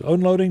front, to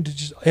unloading, to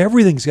just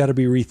everything's got to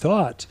be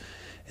rethought.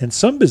 And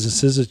some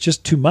businesses, it's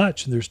just too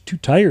much, and they're too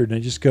tired, and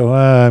they just go,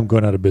 I'm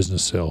going out of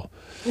business, so.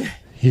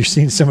 You're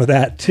seeing some of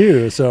that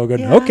too. So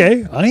going,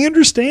 okay, I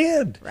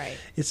understand. Right.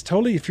 It's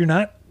totally,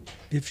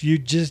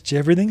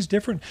 everything's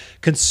different.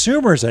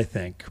 Consumers, I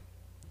think,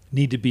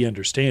 need to be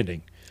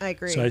understanding. I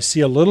agree. So I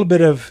see a little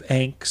bit of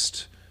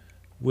angst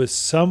with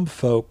some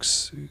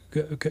folks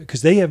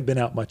because they haven't been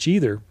out much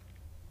either.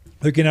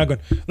 They're getting out going,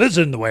 this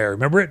isn't the way I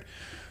remember it.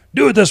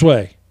 Do it this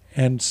way.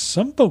 And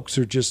some folks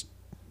are just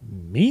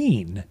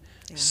mean.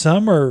 Yeah.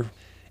 Some are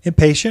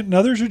impatient, and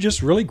others are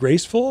just really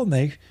graceful, and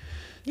they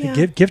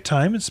give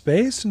time and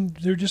space, and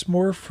they're just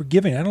more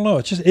forgiving. I don't know.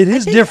 It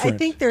is different. I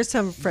think there's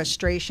some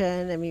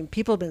frustration. I mean,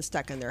 people have been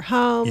stuck in their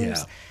homes.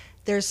 Yeah.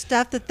 There's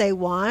stuff that they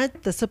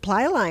want. The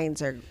supply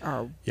lines are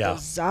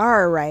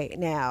bizarre right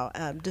now.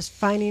 Just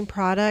finding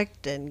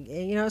product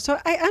and so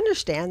I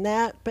understand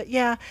that. But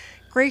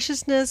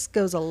graciousness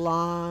goes a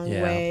long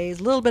way. A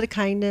little bit of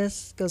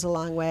kindness goes a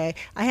long way.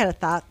 I had a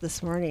thought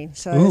this morning.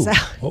 So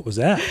what was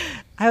that?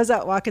 I was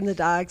out walking the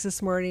dogs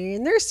this morning,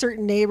 and there's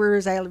certain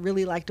neighbors I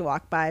really like to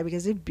walk by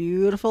because they have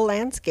beautiful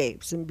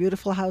landscapes and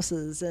beautiful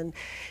houses. And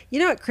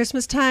at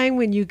Christmas time,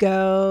 when you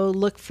go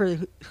look for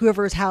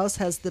whoever's house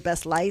has the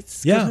best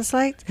lights, Christmas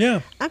lights,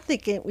 I'm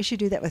thinking we should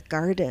do that with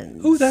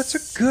gardens. Oh, that's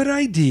a good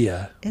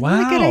idea. Isn't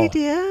that a good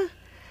idea?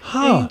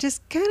 Huh. And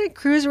just kind of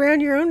cruise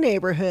around your own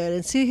neighborhood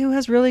and see who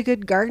has really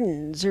good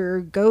gardens, or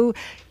go,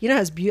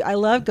 I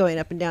love going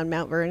up and down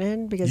Mount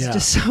Vernon because it's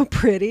just so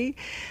pretty.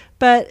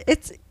 But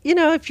it's,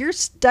 if you're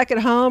stuck at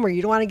home or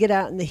you don't want to get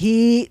out in the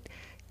heat,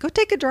 go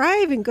take a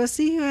drive and go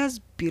see who has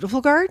beautiful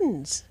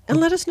gardens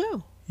and let us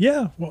know.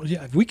 Yeah. Well,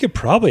 we could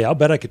I'll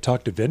bet I could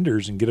talk to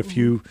vendors and get a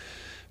few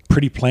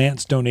pretty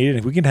plants donated.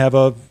 If we can have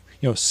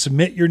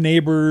submit your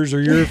neighbors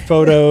or your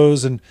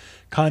photos and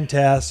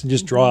contests and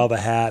just draw the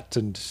hat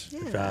and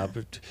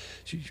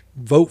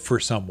vote for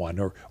someone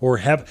or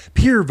have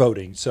peer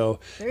voting. So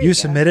you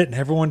submit it and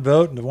everyone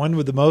vote, and the one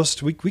with the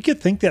most, we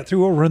could think that through.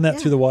 We'll run that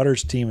through the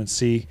Waters team and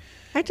see.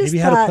 I just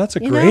maybe thought, that's a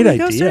great idea.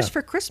 Go search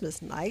for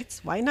Christmas lights.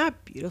 Why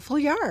not beautiful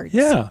yards?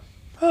 Yeah.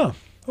 Oh,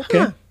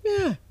 okay.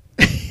 Yeah.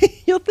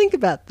 You'll think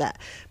about that.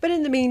 But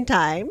in the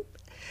meantime,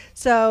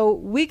 so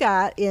we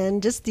got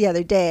in just the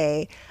other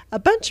day a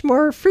bunch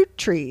more fruit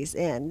trees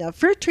in. Now,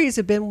 fruit trees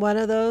have been one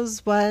of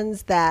those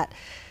ones that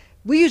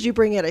we usually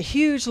bring in a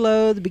huge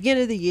load at the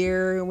beginning of the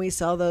year, and we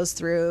sell those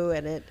through.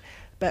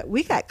 But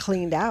we got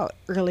cleaned out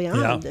early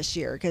on this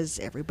year because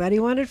everybody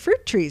wanted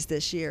fruit trees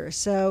this year.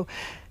 So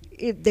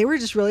they were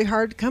just really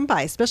hard to come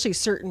by, especially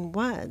certain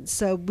ones.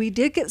 So we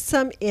did get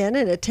some in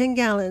a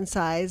 10-gallon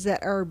size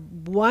that are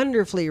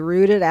wonderfully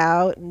rooted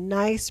out,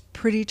 nice,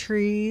 pretty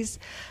trees.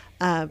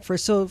 For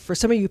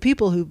some of you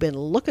people who've been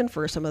looking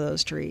for some of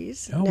those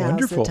trees. Oh, now's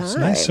wonderful. the It's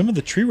time. nice. Some of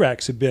the tree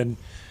racks have been,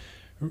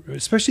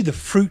 especially the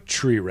fruit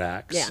tree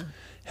racks, Yeah.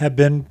 have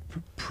been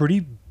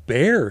pretty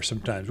bare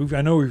sometimes.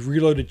 I know we've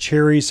reloaded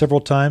cherries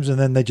several times, and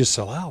then they just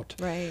sell out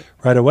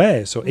right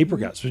away. So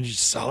apricots, when you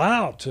sell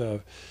out.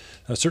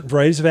 Certain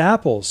varieties of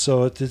apples.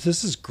 So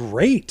this is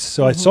great.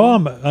 So I saw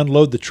them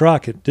unload the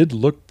truck. It did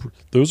look,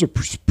 those are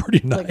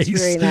pretty nice.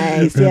 Looks very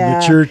nice, yeah.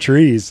 Mature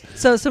trees.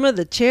 So some of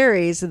the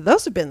cherries,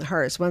 those have been the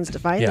hardest ones to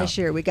find Yeah. this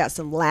year. We got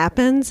some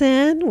lapins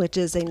in, which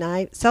is a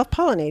nice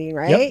self-pollinating,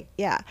 right? Yep.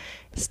 Yeah.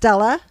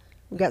 Stella.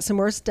 We got some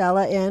more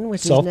Stella in,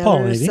 which is Self-pollinating,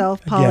 another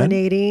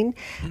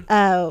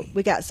self-pollinating.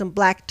 We got some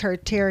black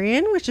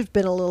tartarian, which have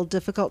been a little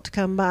difficult to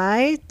come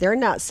by. They're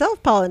not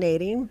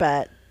self-pollinating,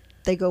 but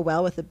they go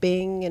well with the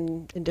Bing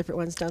and different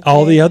ones, don't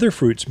All they? the other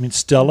fruits,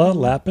 Stella,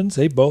 lapins,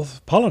 they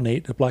both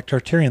pollinate a black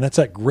tartarian. That's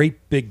that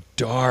great big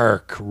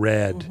dark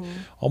red,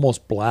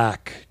 almost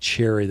black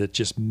cherry that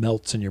just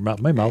melts in your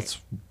mouth. My mouth's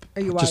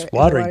Are you just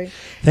watering? watering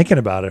thinking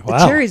about it. The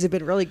Wow. cherries have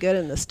been really good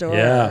in the store.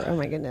 Yeah. Oh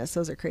my goodness,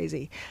 those are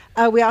crazy.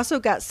 We also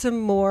got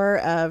some more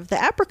of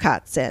the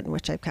apricots in,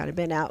 which I've kind of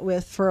been out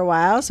with for a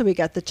while. So we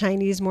got the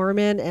Chinese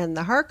Mormon and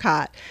the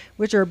Harcot,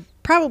 which are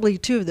probably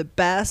two of the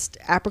best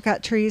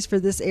apricot trees for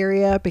this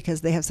area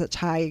because they have such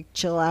high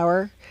chill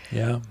hour.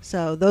 Yeah.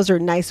 So those are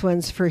nice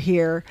ones for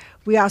here.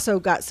 We also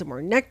got some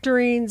more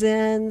nectarines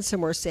in, some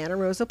more Santa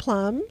Rosa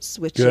plums,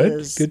 which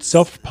is Good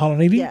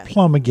self-pollinating Yeah.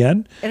 plum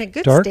again. and a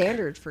good dark.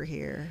 standard for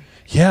here.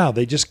 Yeah,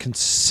 they just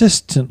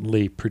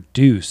consistently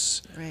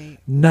produce Right.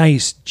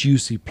 nice,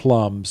 juicy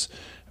plums.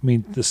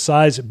 The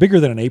size, bigger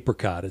than an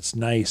apricot. It's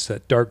nice,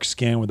 that dark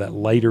skin with that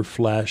lighter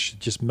flesh.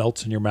 It just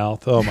melts in your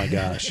mouth. Oh, my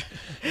gosh.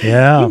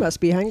 Yeah. You must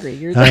be hungry.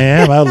 You're I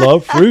am. I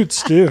love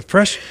fruits, too.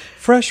 Fresh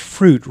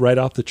fruit right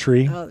off the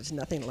tree. Oh, there's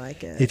nothing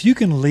like it. If you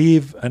can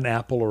leave an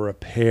apple or a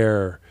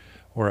pear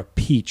or a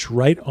peach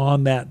right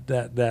on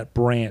that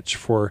branch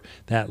for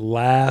that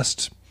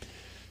last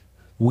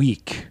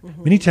week,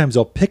 many times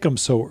they'll pick them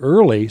so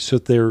early so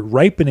that they're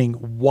ripening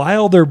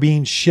while they're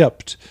being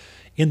shipped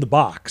in the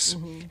box.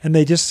 And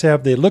they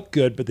look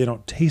good, but they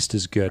don't taste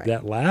as good.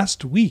 That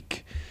last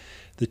week,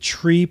 the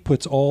tree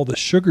puts all the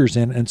sugars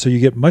in, and so you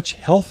get much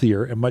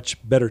healthier and much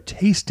better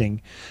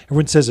tasting.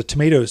 Everyone says the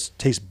tomatoes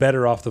taste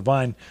better off the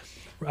vine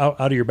out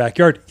of your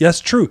backyard. Yes,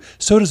 true.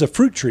 So does a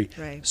fruit tree.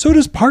 Right. So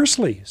does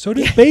parsley. So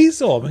does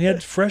basil. We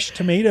had fresh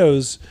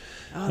tomatoes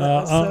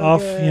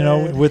off,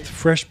 good. with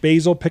fresh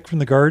basil picked from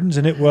the gardens,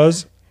 and it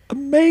was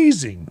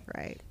amazing.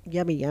 Right.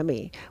 Yummy,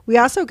 yummy. We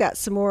also got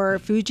some more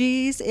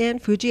Fuji's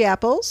and Fuji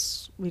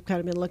apples. We've kind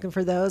of been looking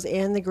for those,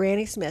 and the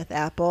Granny Smith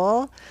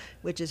apple,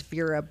 which is if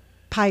you're a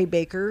pie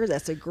baker,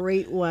 that's a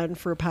great one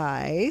for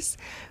pies.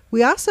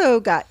 We also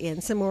got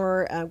in some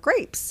more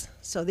grapes.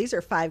 So these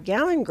are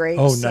 5-gallon grapes.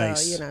 Oh,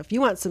 nice. So, if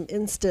you want some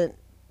instant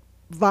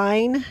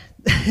vine,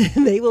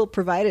 they will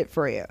provide it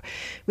for you.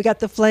 We got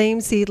the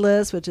Flame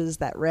Seedless, which is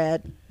that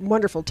red,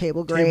 wonderful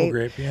table grape. Table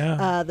grape,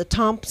 yeah. The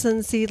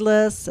Thompson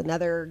Seedless,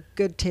 another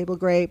good table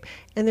grape.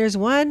 And there's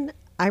one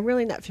I'm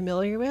really not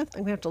familiar with.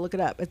 I'm going to have to look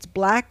it up. It's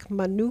Black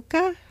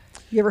Manuka.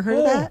 You ever heard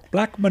of that?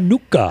 Black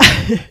Manuka.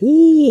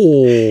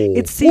 Oh,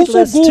 It's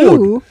seedless also good.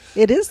 too.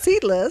 It is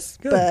seedless,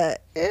 Good.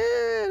 but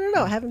I don't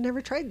know. I haven't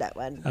never tried that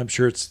one. I'm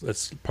sure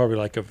it's probably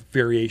like a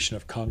variation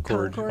of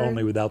Concord, Concord?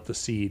 only without the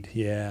seed.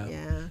 Yeah.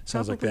 Yeah,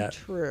 Sounds like probably that.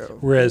 true.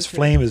 Whereas Very true.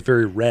 Flame is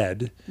very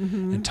red,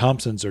 and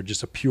Thompsons are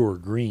just a pure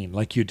green,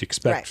 like you'd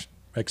expect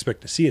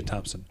to see a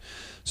Thompson.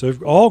 So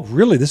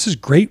this is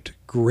great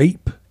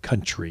grape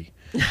country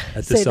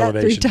at this Say that 3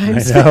 elevation.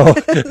 times I know.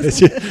 It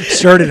just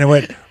started and I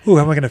went, "Ooh,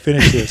 how am I going to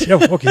finish this?" Yeah,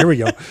 okay, here we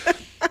go.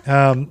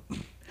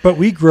 But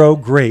we grow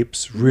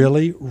grapes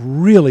really,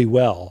 really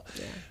well.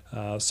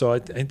 So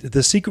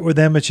the secret with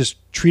them is just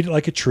treat it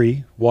like a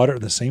tree, water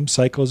in the same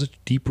cycle as a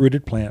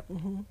deep-rooted plant,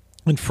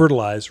 and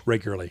fertilize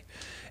regularly.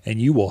 And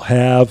you will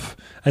have,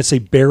 I'd say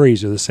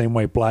berries are the same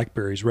way,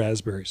 blackberries,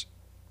 raspberries.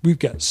 We've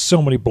got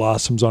so many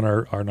blossoms on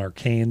our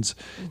canes.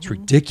 It's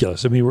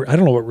ridiculous. I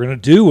don't know what we're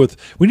going to do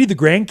we need the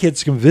grandkids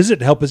to come visit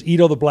and help us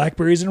eat all the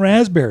blackberries and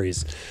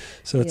raspberries.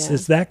 So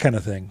it's that kind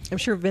of thing. I'm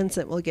sure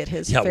Vincent will get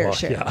his fair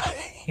share.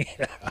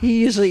 Yeah. He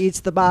usually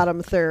eats the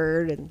bottom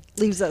third and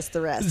leaves us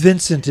the rest.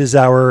 Vincent is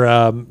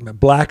our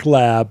black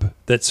lab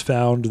that's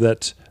found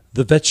that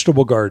the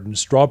vegetable garden,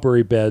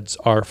 strawberry beds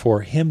are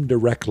for him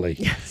directly.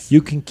 Yes.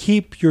 You can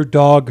keep your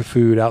dog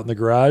food out in the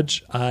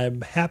garage.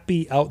 I'm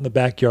happy out in the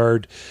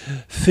backyard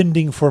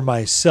fending for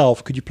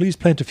myself. Could you please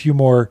plant a few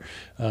more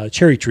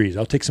cherry trees?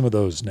 I'll take some of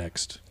those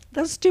next.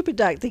 Those stupid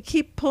ducks, they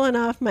keep pulling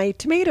off my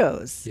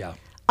tomatoes. Yeah.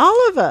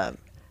 All of them.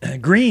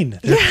 Green.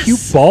 They're Yes.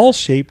 cute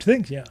ball-shaped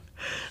things. Yeah.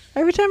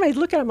 Every time I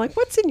look at them, I'm like,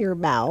 what's in your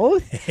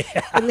mouth?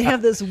 And they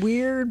have this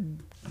weird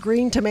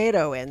green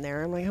tomato in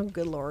there. I'm like, oh,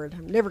 good Lord,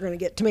 I'm never going to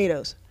get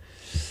tomatoes.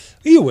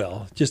 You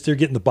will. Just they're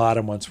getting the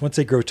bottom ones. Once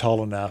they grow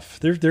tall enough,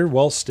 they're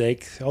well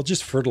staked. I'll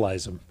just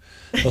fertilize them.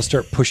 They'll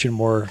start pushing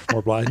more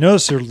blossoms.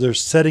 Notice they're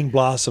setting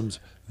blossoms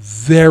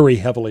very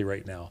heavily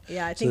right now.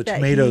 Yeah, I So think the that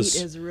tomatoes,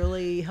 heat is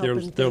really helping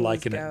they're things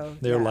liking go.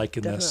 it. They're Yeah,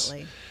 liking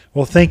definitely. this.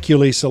 Well, thank you,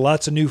 Lisa.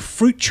 Lots of new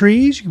fruit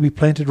trees can be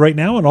planted right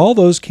now, and all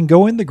those can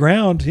go in the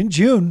ground in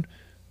June.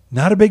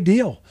 Not a big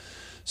deal.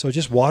 So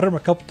just water them a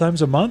couple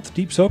times a month,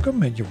 deep soak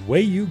them, and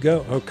away you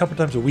go. Or a couple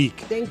times a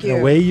week. Thank you.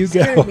 And away you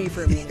Scared go. me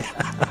for a minute.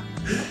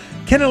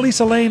 Ken and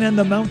Lisa Lane and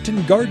the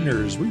Mountain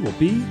Gardeners. We will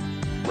be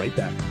right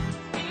back.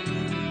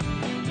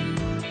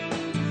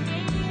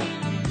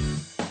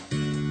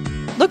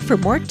 Look for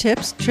more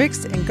tips,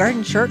 tricks, and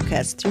garden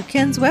shortcuts through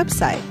Ken's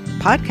website.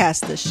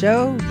 Podcast the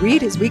show,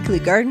 read his weekly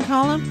garden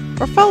column,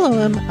 or follow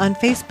him on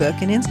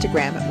Facebook and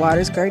Instagram at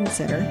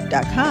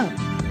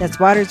watersgardencenter.com. That's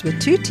Waters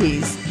with 2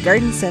 T's,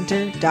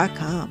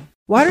 gardencenter.com.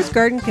 Waters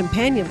Garden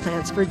companion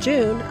plants for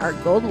June are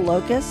golden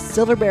locust,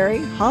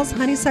 silverberry, Hall's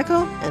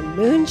honeysuckle, and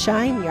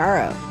moonshine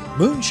yarrow.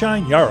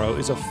 Moonshine yarrow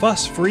is a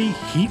fuss-free,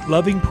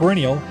 heat-loving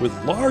perennial with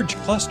large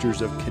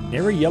clusters of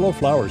canary yellow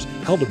flowers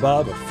held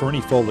above a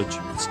ferny foliage.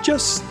 It's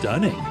just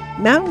stunning.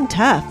 Mountain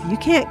tough, you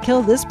can't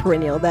kill this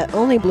perennial that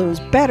only blooms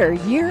better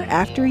year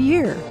after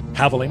year.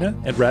 Javelina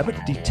and rabbit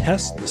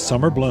detest the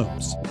summer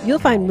blooms. You'll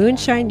find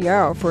moonshine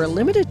yarrow for a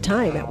limited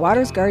time at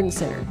Waters Garden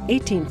Center,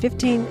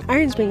 1815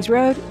 Iron Springs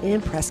Road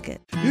in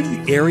Prescott. You're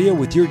in the area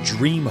with your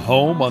dream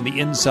home on the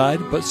inside,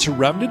 but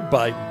surrounded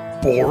by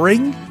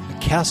boring? A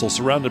castle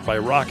surrounded by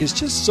rock is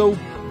just so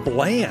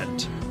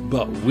bland.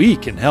 But we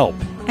can help.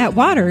 At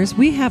Waters,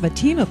 we have a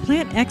team of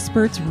plant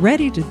experts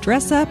ready to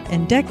dress up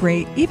and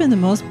decorate even the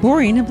most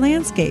boring of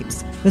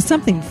landscapes with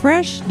something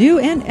fresh, new,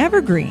 and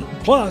evergreen.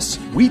 Plus,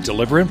 we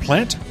deliver and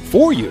plant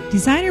for you.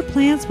 Designer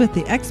plants with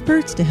the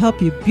experts to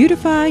help you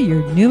beautify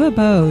your new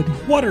abode.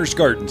 Waters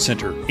Garden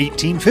Center,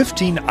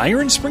 1815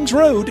 Iron Springs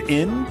Road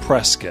in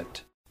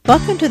Prescott.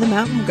 Welcome to the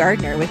Mountain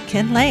Gardener with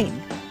Ken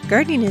Lane.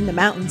 Gardening in the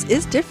mountains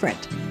is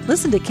different.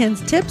 Listen to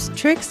Ken's tips,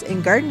 tricks,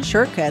 and garden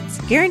shortcuts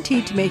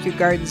guaranteed to make your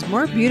gardens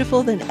more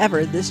beautiful than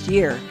ever this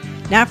year.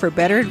 Now for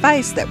better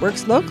advice that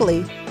works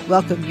locally,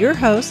 welcome your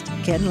host,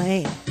 Ken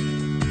Lane.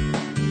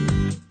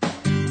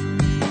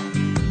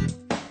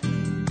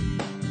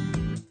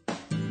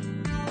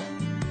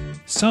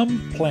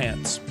 Some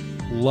plants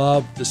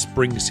love the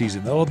spring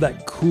season. They love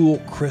that cool,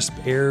 crisp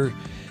air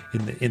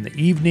in the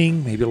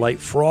evening, maybe light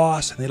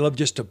frost, and they love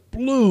just to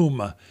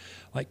bloom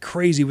like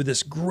crazy with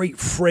this great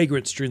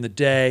fragrance during the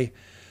day.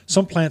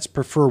 Some plants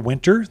prefer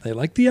winter. They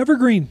like the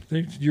evergreen.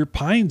 Your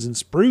pines and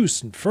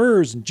spruce and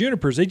firs and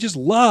junipers, they just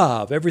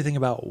love everything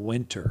about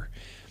winter.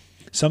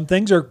 Some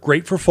things are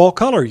great for fall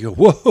color. You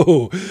go,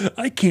 whoa,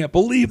 I can't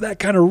believe that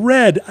kind of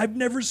red. I've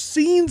never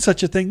seen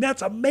such a thing.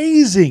 That's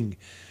amazing.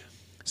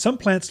 Some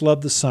plants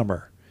love the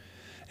summer.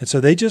 And so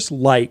they just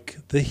like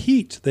the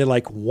heat. They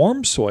like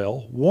warm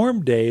soil,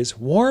 warm days,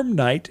 warm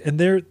night, and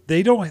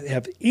they don't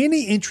have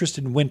any interest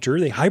in winter.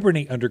 They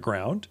hibernate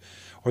underground,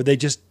 or they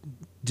just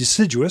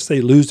deciduous.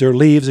 They lose their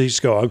leaves. They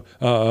just go,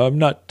 I'm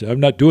not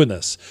doing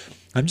this.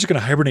 I'm just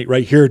going to hibernate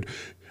right here,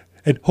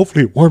 and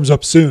hopefully it warms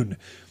up soon.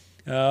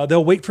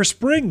 They'll wait for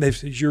spring.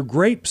 Your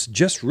grapes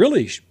just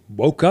really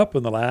woke up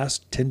in the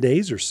last 10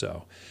 days or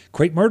so.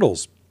 Crape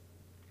myrtles,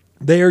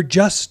 they are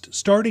just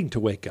starting to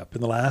wake up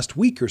in the last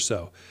week or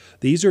so.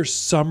 These are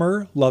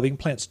summer-loving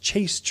plants.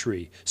 Chase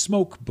tree,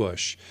 smoke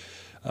bush,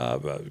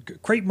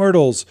 crape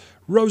myrtles,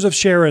 rose of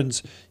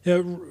Sharon's,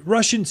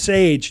 Russian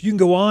sage. You can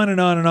go on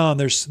and on and on.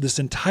 There's this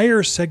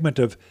entire segment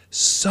of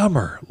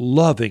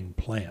summer-loving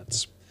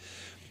plants.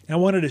 And I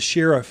wanted to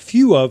share a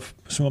few of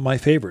some of my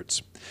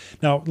favorites.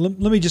 Now, let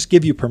me just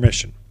give you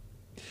permission.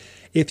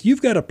 If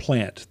you've got a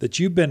plant that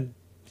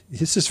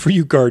this is for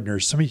you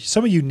gardeners. Some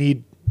of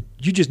you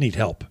just need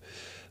help.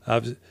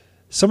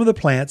 Some of the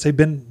plants, they've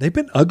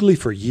been ugly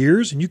for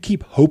years, and you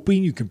keep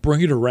hoping you can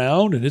bring it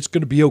around and it's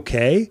going to be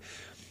okay.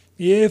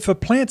 If a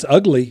plant's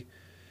ugly,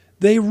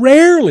 they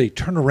rarely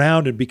turn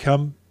around and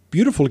become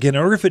beautiful again,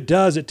 or if it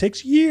does, it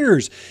takes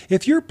years.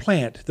 If your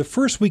plant, the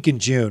first week in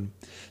June,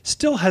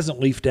 still hasn't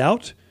leafed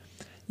out,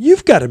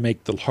 you've got to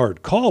make the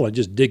hard call and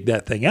just dig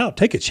that thing out.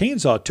 Take a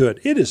chainsaw to it.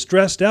 It is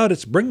stressed out.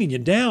 It's bringing you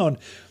down,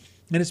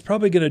 and it's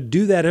probably going to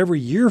do that every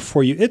year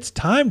for you. It's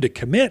time to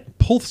commit,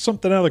 pull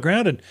something out of the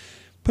ground, and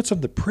put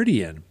something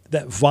pretty in.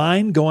 That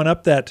vine going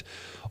up that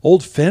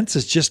old fence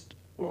is just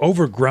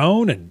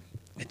overgrown, and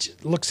it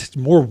just looks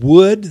more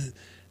wood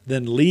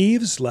than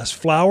leaves, less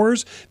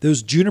flowers.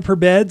 Those juniper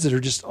beds that are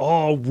just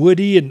all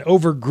woody and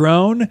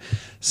overgrown.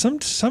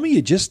 Some of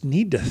you just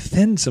need to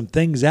thin some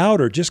things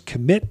out, or just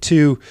commit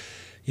to,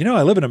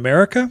 I live in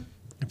America,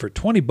 and for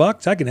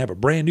 $20, I can have a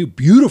brand new,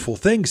 beautiful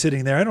thing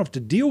sitting there. I don't have to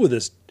deal with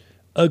this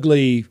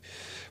ugly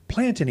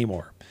plant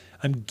anymore.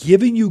 I'm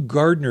giving you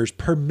gardeners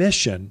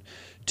permission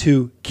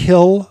to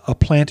kill a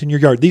plant in your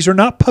yard. These are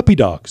not puppy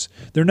dogs.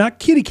 They're not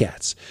kitty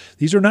cats.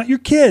 These are not your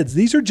kids.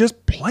 These are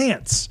just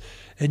plants.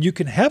 And you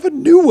can have a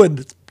new one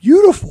that's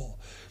beautiful.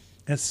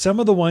 And some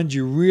of the ones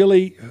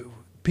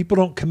people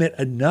don't commit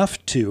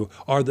enough to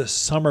are the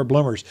summer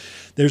bloomers.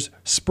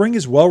 Spring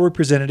is well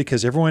represented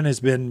because everyone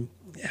has been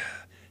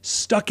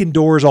stuck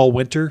indoors all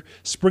winter.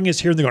 Spring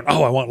is here and they're going,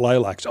 oh, I want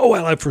lilacs. Oh,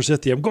 I like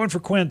forsythia. I'm going for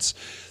quince.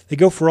 They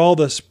go for all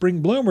the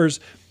spring bloomers,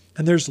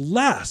 and there's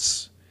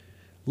less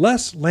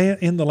land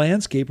in the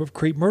landscape of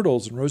crepe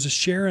myrtles and Rosa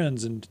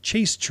Sharons and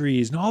chase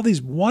trees and all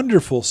these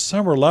wonderful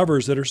summer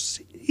lovers that are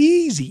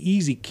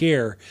easy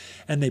care,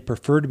 and they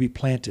prefer to be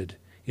planted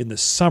in the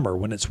summer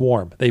when it's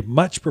warm. They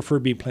much prefer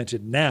being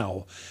planted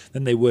now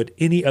than they would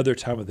any other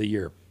time of the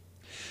year.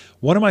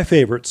 One of my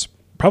favorites,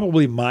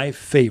 probably my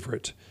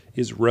favorite,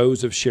 is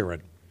Rose of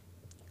Sharon.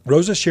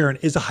 Rose of Sharon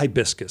is a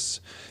hibiscus.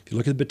 If you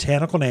look at the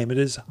botanical name, it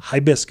is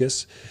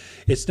hibiscus.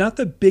 It's not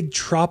the big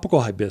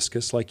tropical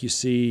hibiscus like you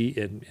see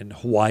in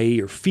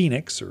Hawaii or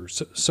Phoenix or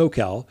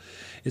SoCal.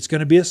 It's going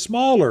to be a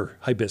smaller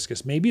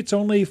hibiscus. Maybe it's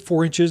only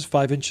 4 inches,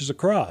 5 inches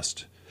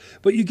across.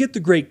 But you get the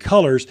great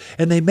colors,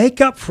 and they make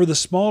up for the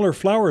smaller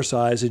flower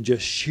size in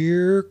just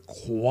sheer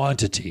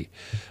quantity.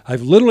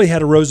 I've literally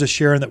had a Rose of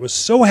Sharon that was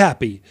so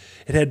happy.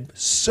 It had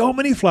so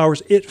many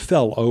flowers, it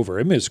fell over.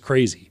 I mean, it was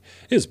crazy.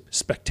 It was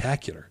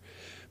spectacular.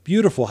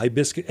 Beautiful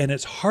hibiscus, and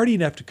it's hardy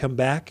enough to come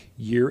back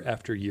year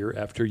after year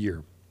after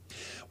year.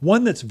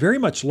 One that's very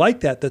much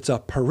like that, that's a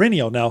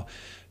perennial. Now,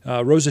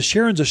 Rose of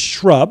Sharon's a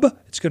shrub.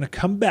 It's going to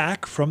come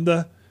back from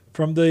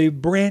the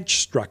branch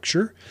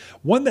structure.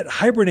 One that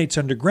hibernates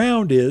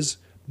underground is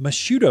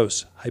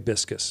Mashudos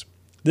hibiscus.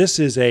 This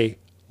is a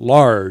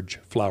large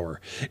flower.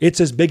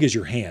 It's as big as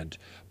your hand.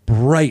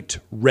 Bright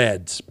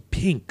reds,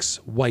 pinks,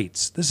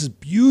 whites. This is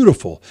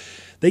beautiful.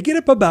 They get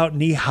up about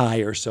knee high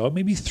or so,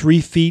 maybe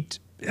 3 feet,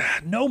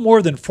 no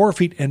more than 4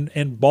 feet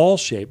and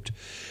ball-shaped.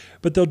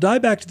 But they'll die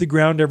back to the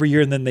ground every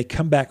year, and then they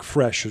come back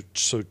fresh.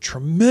 So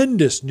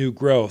tremendous new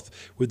growth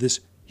with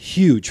this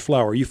huge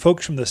flower. You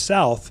folks from the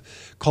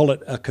South call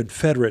it a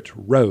Confederate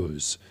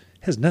rose.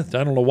 It has nothing.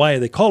 I don't know why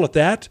they call it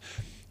that.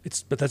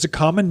 But that's a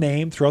common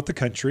name throughout the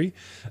country.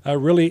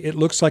 Really, it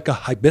looks like a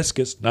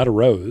hibiscus, not a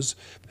rose.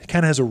 It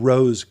kind of has a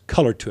rose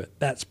color to it.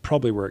 That's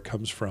probably where it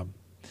comes from.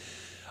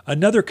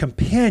 Another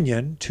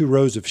companion to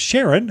Rose of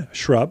Sharon,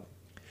 shrub,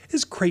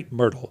 is crepe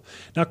myrtle.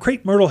 Now,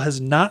 crepe myrtle has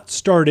not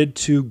started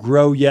to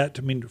grow yet.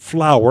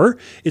 Flower.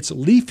 It's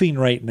leafing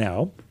right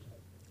now.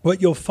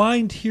 What you'll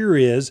find here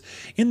is,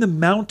 in the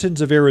mountains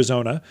of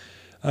Arizona,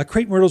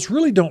 crepe myrtles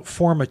really don't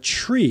form a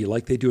tree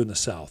like they do in the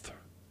South.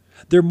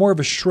 They're more of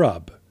a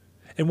shrub.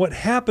 And what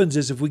happens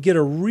is if we get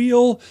a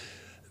really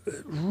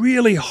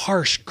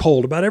harsh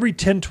cold, about every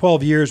 10,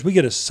 12 years, we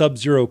get a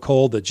sub-zero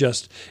cold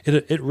that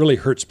it really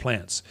hurts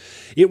plants.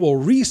 It will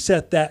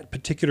reset that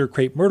particular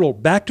crepe myrtle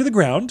back to the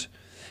ground,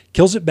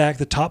 kills it back.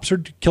 The tops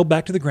are killed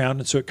back to the ground,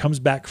 and so it comes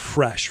back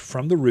fresh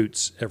from the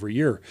roots every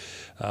year.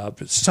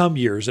 Some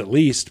years at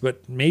least,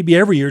 but maybe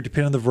every year,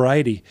 depending on the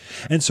variety.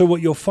 And so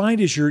what you'll find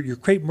is your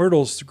crepe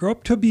myrtles grow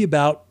up to be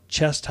about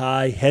chest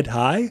high, head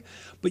high,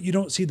 but you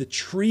don't see the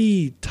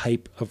tree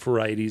type of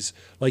varieties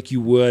like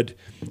you would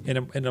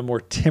in a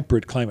more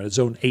temperate climate, a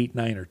zone 8,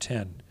 9, or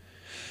 10.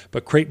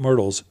 But crepe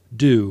myrtles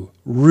do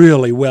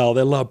really well.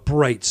 They love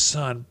bright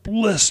sun,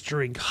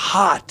 blistering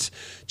hot.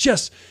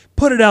 Just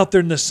put it out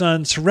there in the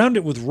sun, surround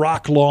it with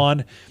rock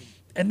lawn,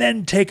 and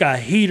then take a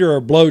heater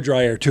or blow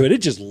dryer to it.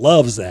 It just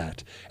loves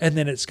that. And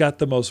then it's got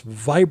the most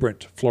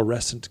vibrant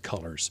fluorescent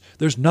colors.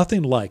 There's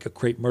nothing like a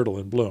crepe myrtle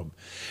in bloom.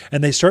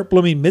 And they start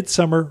blooming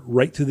midsummer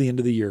right through the end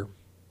of the year.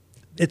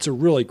 It's a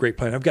really great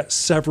plant. I've got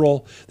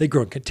several. They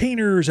grow in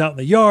containers, out in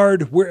the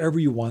yard, wherever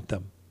you want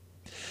them.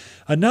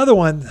 Another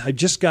one I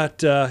just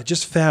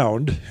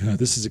found.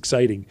 This is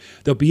exciting.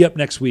 They'll be up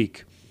next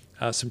week.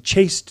 Some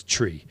chaste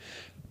tree.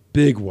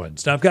 Big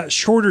ones. Now I've got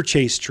shorter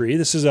chaste tree.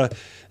 This is a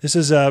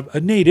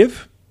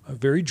native, a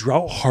very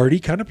drought hardy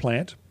kind of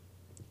plant.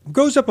 It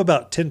goes up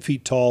about 10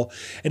 feet tall,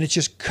 and it's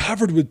just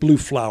covered with blue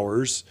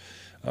flowers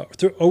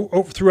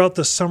throughout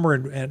the summer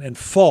and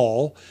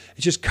fall.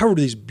 It's just covered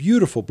with these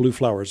beautiful blue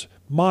flowers.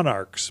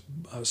 Monarchs,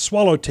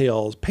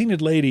 swallowtails,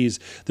 painted ladies.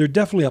 They're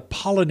definitely a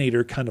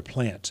pollinator kind of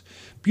plant.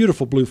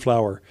 Beautiful blue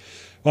flower.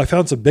 Well, I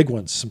found some big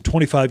ones, some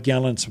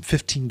 25-gallon, some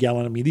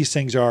 15-gallon. These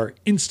things are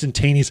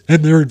instantaneous,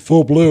 and they're in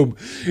full bloom.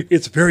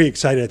 It's very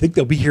exciting. I think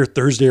they'll be here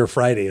Thursday or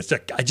Friday.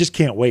 I just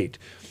can't wait.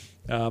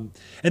 And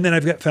then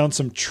I've found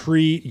some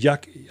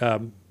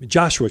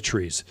Joshua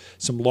trees,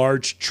 some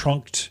large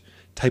trunked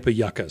type of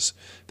yuccas.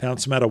 Found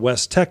some out of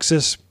West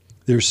Texas.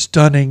 They're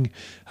stunning.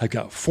 I've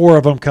got 4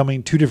 of them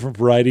coming, 2 different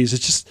varieties.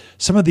 It's just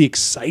some of the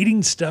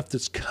exciting stuff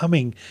that's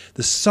coming.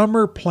 The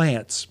summer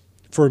plants,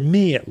 for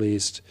me at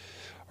least,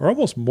 are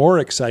almost more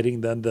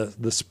exciting than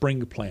the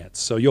spring plants.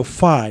 So you'll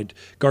find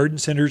garden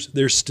centers,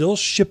 they're still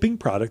shipping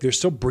product. They're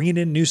still bringing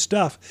in new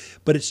stuff,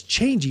 but it's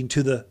changing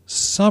to the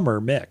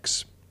summer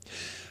mix.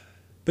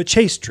 But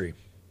chaste tree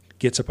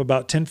gets up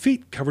about 10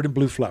 feet, covered in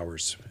blue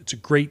flowers. It's a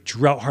great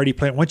drought-hardy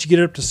plant. Once you get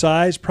it up to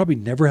size, probably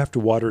never have to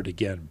water it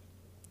again.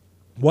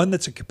 One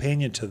that's a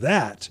companion to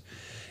that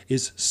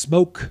is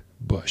smoke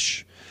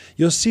bush.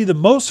 You'll see the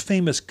most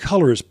famous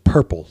color is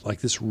purple,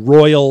 like this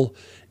royal,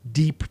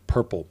 deep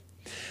purple.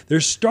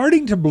 They're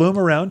starting to bloom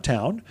around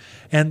town,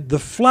 and the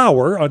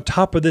flower on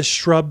top of this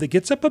shrub that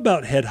gets up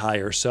about head high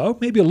or so,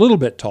 maybe a little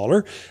bit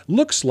taller,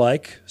 looks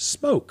like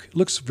smoke. It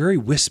looks very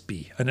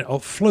wispy, and it all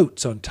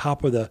floats on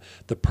top of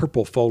the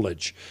purple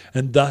foliage,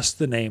 and thus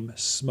the name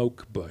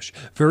smoke bush.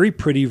 Very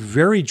pretty,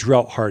 very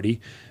drought hardy.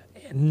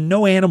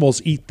 No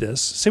animals eat this.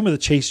 Same with the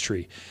chase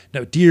tree.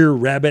 Now, deer,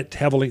 rabbit,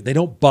 javelina, they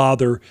don't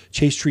bother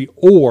chase tree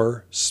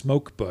or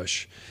smoke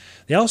bush.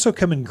 They also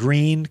come in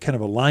green, kind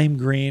of a lime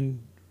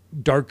green,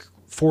 dark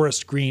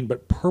forest green,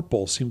 but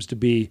purple seems to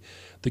be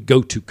the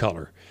go-to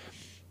color.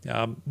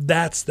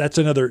 That's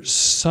another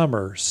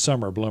summer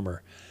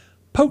bloomer.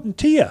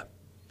 Potentilla.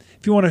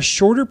 If you want a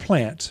shorter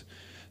plant,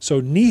 so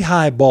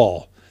knee-high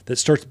ball that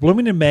starts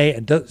blooming in May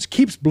and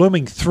keeps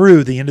blooming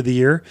through the end of the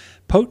year,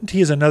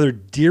 Potentilla is another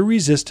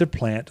deer-resistant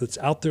plant that's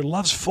out there,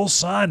 loves full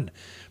sun,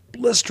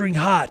 blistering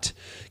hot.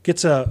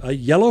 Gets a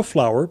yellow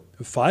flower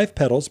of 5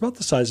 petals, about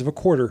the size of a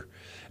quarter.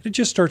 It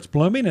just starts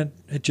blooming and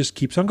it just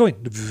keeps on going.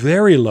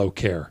 Very low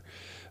care.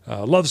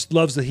 Loves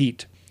the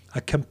heat.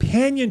 A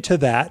companion to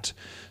that,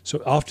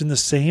 so often the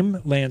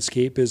same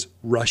landscape, is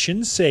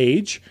Russian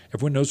sage.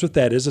 Everyone knows what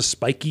that is, a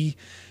spiky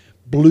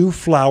blue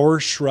flower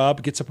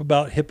shrub, gets up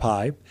about hip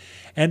high.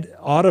 And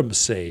autumn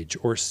sage,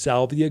 or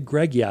Salvia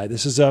gregii.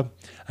 This is,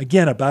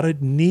 again, about a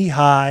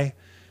knee-high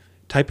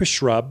type of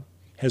shrub,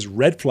 has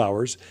red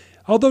flowers,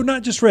 although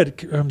not just red. It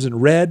comes in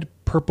red,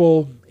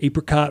 purple,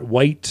 apricot,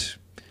 white.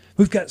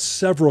 We've got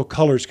several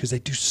colors because they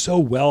do so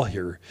well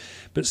here.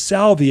 But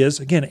salvias,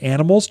 again,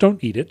 animals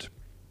don't eat it.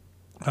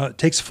 It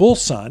takes full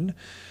sun.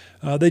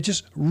 They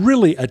just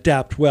really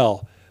adapt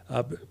well.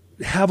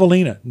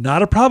 Javelina,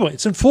 not a problem.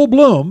 It's in full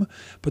bloom,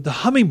 but the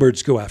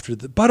hummingbirds go after it,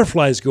 the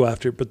butterflies go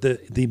after it, but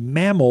the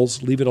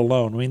mammals leave it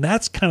alone. I mean,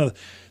 that's the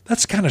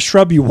kind of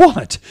shrub you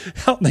want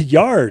out in the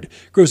yard.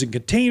 Grows in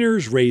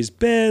containers, raised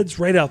beds,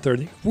 right out there,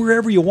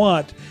 wherever you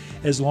want.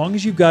 As long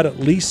as you've got at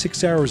least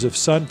 6 hours of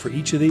sun for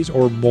each of these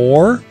or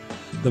more,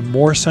 the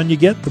more sun you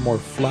get, the more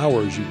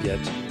flowers you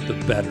get, the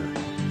better.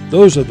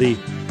 Those are the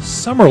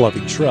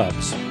summer-loving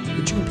shrubs that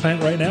you can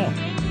plant right now.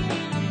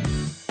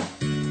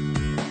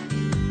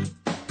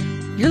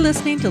 You're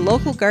listening to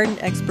local garden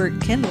expert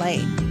Ken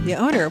Lane, the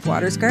owner of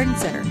Waters Garden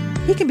Center.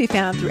 He can be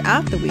found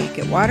throughout the week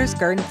at Waters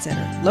Garden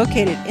Center,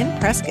 located in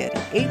Prescott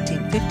at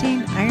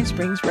 1815 Iron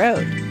Springs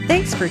Road.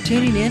 Thanks for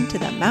tuning in to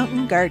The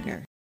Mountain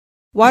Gardener.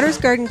 Waters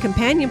Garden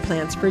companion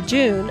plants for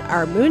June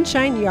are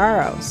moonshine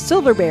yarrow,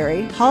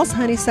 silverberry, Hall's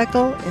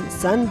honeysuckle, and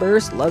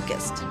sunburst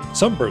locust.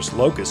 Sunburst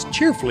locust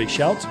cheerfully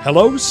shouts,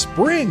 "Hello,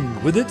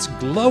 spring!" with its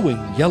glowing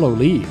yellow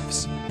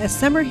leaves. As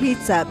summer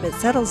heats up, it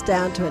settles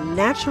down to a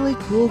naturally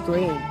cool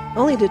green,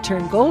 only to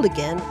turn gold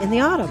again in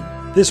the autumn.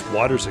 This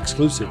Waters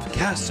exclusive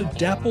casts a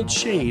dappled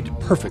shade,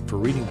 perfect for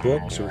reading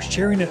books or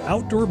sharing an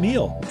outdoor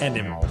meal, and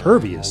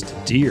impervious to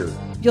deer.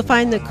 You'll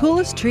find the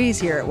coolest trees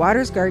here at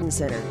Waters Garden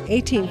Center,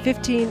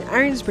 1815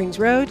 Iron Springs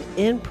Road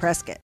in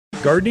Prescott.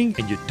 Gardening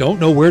and you don't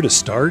know where to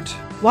start?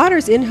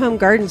 Waters In-Home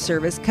Garden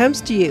Service comes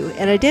to you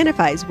and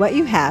identifies what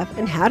you have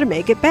and how to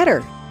make it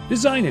better.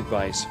 Design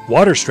advice,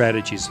 water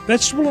strategies,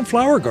 vegetable and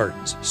flower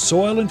gardens,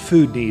 soil and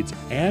food needs,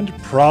 and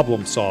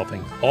problem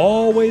solving.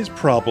 Always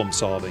problem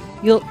solving.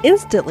 You'll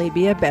instantly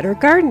be a better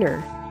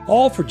gardener.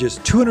 All for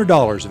just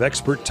 $200 of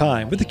expert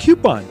time with a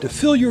coupon to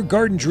fill your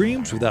garden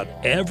dreams without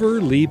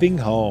ever leaving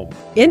home.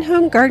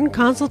 In-Home Garden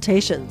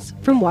Consultations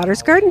from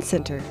Waters Garden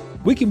Center.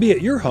 We can be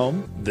at your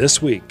home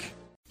this week.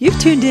 You've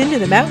tuned in to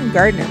The Mountain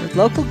Gardener with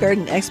local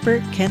garden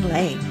expert Ken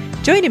Lane.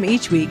 Join him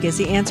each week as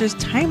he answers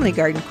timely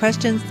garden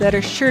questions that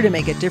are sure to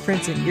make a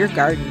difference in your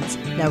gardens.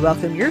 Now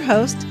welcome your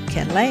host,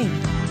 Ken Lane.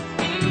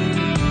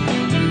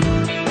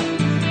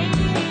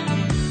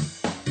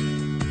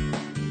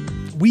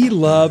 We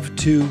love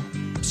to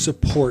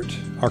support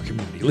our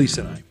community,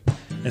 Lisa and I.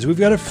 As we've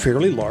got a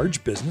fairly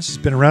large business, it's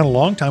been around a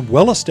long time,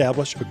 well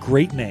established, a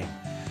great name.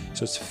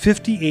 So it's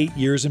 58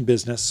 years in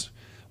business.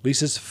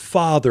 Lisa's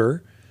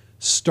father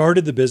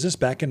started the business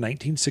back in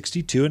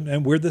 1962,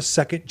 and we're the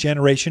second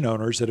generation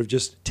owners that have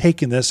just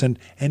taken this and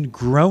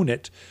grown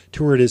it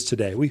to where it is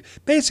today.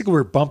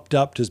 We're bumped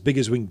up to as big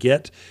as we can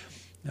get.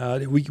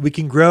 We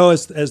can grow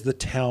as the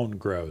town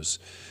grows.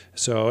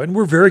 So, and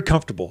we're very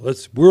comfortable.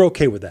 We're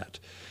okay with that.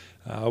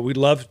 We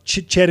love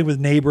chit-chatting with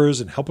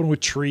neighbors and helping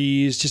with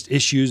trees, just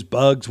issues,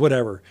 bugs,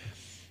 whatever.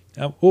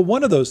 Well,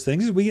 one of those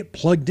things is we get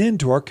plugged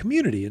into our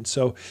community. And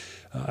so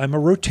I'm a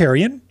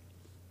Rotarian.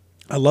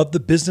 I love the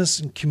business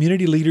and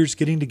community leaders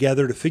getting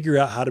together to figure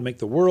out how to make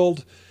the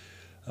world,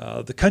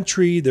 the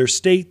country, their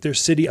state, their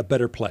city a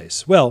better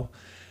place. Well,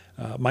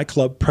 my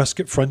club,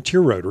 Prescott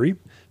Frontier Rotary,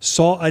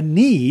 saw a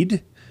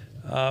need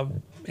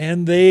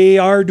and they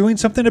are doing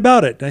something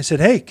about it. And I said,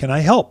 "Hey, can I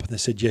help?" And they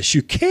said, "Yes,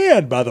 you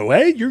can. By the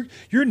way,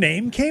 your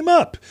name came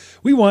up.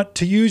 We want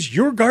to use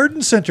your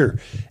garden center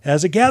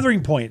as a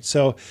gathering point."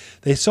 So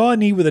they saw a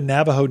need with the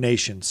Navajo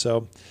Nation.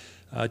 So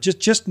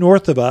just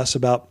north of us,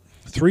 about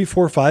 3,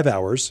 4, 5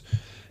 hours,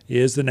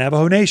 is the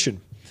Navajo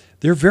Nation.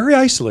 They're very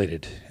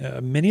isolated.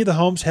 Many of the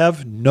homes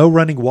have no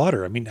running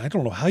water. I mean, I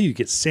don't know how you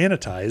get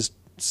sanitized.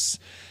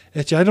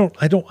 I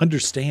don't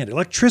understand.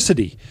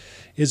 Electricity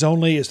is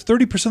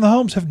 30% of the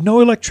homes have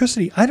no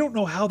electricity. I don't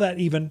know how that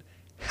even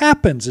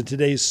happens in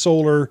today's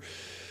solar.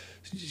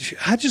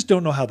 I just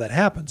don't know how that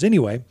happens.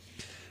 Anyway,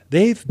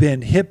 they've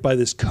been hit by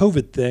this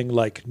COVID thing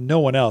like no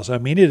one else. I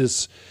mean, it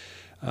is,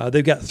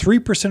 they've got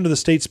 3% of the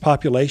state's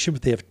population,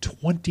 but they have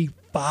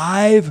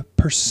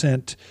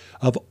 25%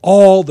 of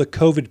all the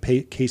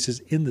COVID cases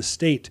in the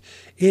state.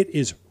 It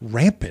is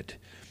rampant.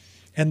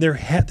 And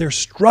they're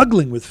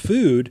struggling with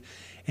food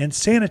and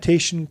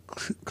sanitation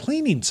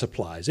cleaning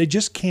supplies. They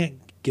just can't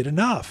get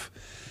enough.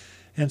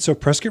 And so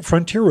Prescott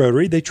Frontier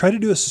Rotary, they try to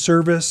do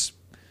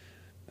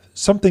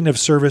something of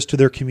service to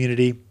their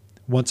community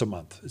once a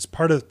month. It's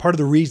part of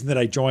the reason that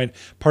I joined,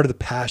 part of the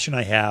passion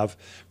I have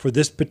for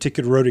this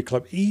particular Rotary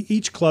Club.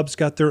 Each club's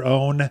got their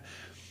own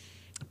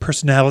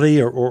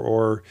personality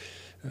or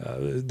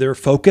their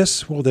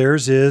focus. Well,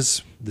 this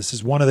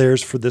is one of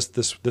theirs for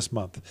this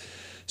month.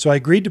 So I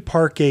agreed to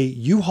park a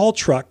U-Haul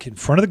truck in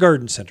front of the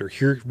garden center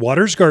here,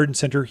 Waters Garden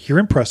Center here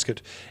in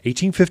Prescott,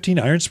 1815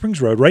 Iron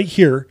Springs Road, right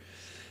here.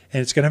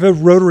 And it's going to have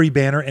a Rotary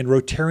banner, and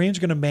Rotarians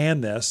are going to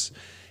man this.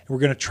 And we're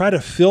going to try to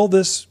fill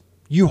this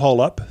U-Haul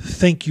up.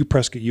 Thank you,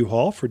 Prescott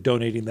U-Haul, for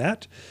donating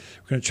that.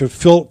 We're going to try to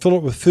fill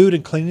it with food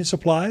and cleaning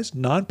supplies,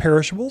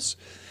 non-perishables.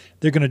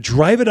 They're going to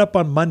drive it up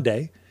on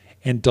Monday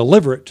and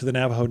deliver it to the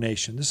Navajo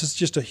Nation. This is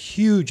just a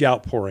huge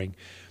outpouring.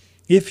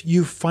 If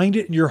you find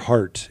it in your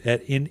heart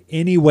in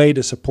any way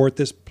to support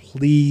this,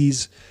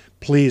 please,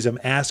 I'm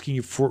asking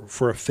you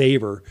for a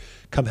favor.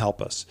 Come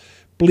help us.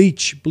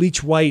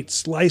 Bleach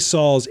whites,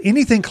 Lysols,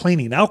 anything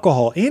cleaning,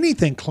 alcohol,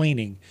 anything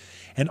cleaning,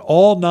 and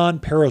all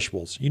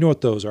non-perishables. You know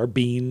what those are,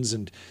 beans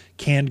and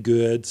canned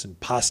goods and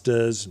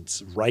pastas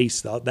and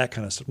rice, that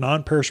kind of stuff,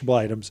 non-perishable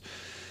items.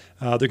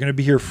 They're going to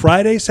be here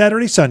Friday,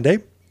 Saturday, Sunday,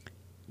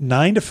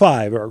 9 to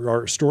 5 are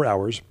our store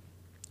hours.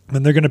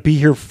 And they're going to be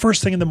here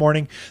first thing in the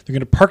morning. They're going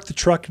to park the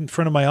truck in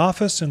front of my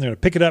office, and they're going to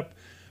pick it up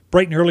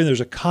bright and early.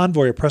 There's a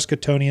convoy of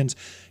Prescottonians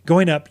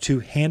going up to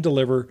hand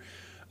deliver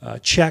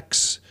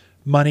checks,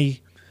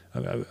 money,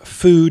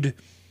 food,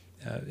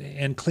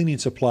 and cleaning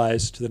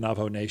supplies to the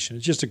Navajo Nation.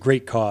 It's just a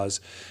great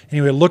cause.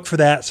 Anyway, look for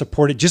that.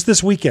 Support it just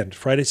this weekend,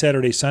 Friday,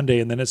 Saturday, Sunday,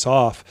 and then it's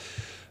off.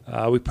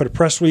 We put a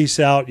press release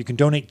out. You can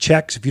donate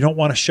checks. If you don't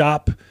want to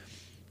shop,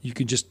 you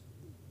can just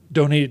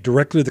donate it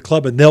directly to the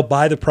club, and they'll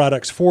buy the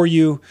products for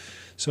you.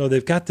 So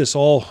they've got this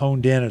all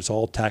honed in. It's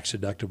all tax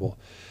deductible.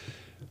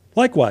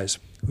 Likewise,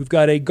 we've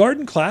got a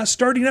garden class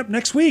starting up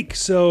next week.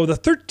 So the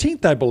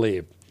 13th, I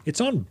believe.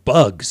 It's on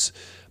bugs.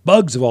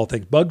 Bugs of all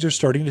things. Bugs are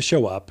starting to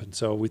show up. And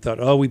so we thought,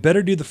 we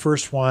better do the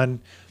first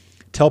one.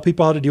 Tell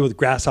people how to deal with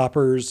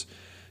grasshoppers,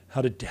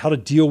 how to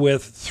deal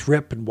with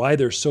thrip and why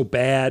they're so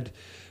bad.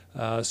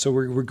 So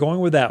we're going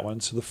with that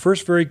one. So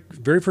the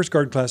very first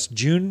garden class,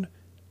 June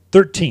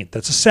 13th.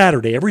 That's a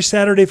Saturday. Every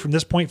Saturday from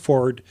this point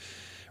forward,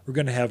 we're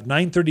going to have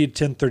 9:30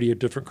 to 10:30 a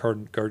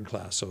different garden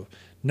class. So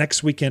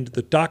next weekend,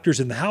 the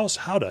doctor's in the house,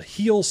 how to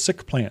heal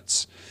sick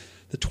plants.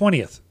 The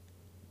 20th,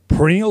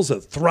 perennials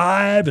that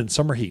thrive in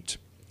summer heat.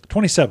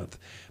 27th,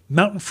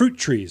 mountain fruit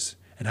trees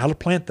and how to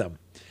plant them.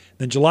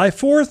 Then July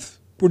 4th,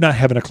 we're not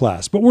having a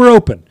class, but we're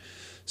open.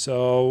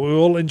 So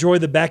we'll enjoy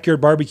the backyard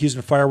barbecues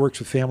and fireworks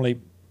with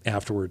family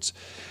afterwards.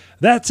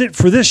 That's it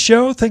for this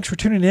show. Thanks for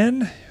tuning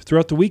in.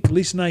 Throughout the week,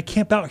 Lisa and I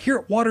camp out here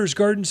at Waters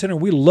Garden Center.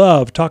 We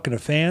love talking to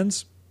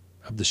fans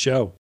of the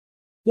show.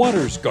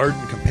 Waters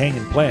Garden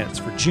companion plants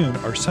for June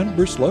are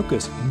sunburst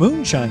locust,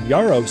 moonshine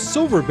yarrow,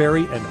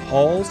 silverberry, and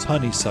Hall's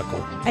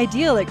honeysuckle.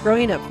 Ideal at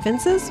growing up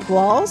fences,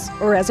 walls,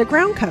 or as a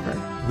ground cover.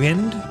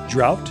 Wind,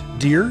 drought,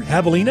 deer,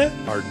 javelina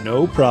are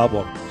no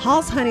problem.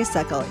 Hall's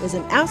honeysuckle is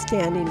an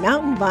outstanding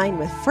mountain vine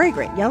with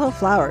fragrant yellow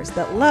flowers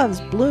that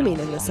loves blooming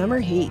in the summer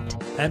heat.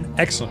 An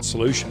excellent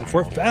solution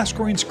for a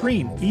fast-growing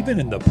screen, even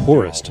in the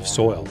poorest of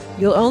soil.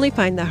 You'll only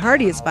find the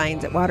hardiest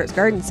vines at Waters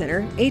Garden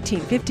Center,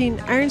 1815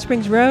 Iron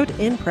Springs Road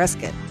in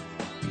Prescott.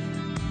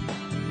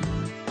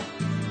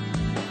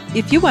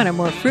 If you want a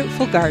more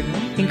fruitful garden,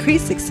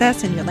 increase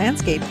success in your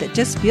landscape that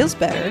just feels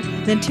better,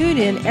 then tune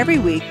in every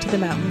week to The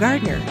Mountain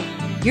Gardener.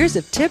 Years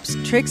of tips,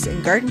 tricks,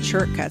 and garden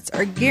shortcuts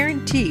are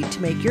guaranteed to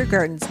make your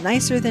gardens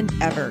nicer than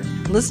ever.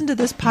 Listen to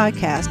this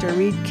podcast or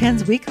read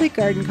Ken's weekly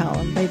garden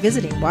column by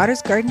visiting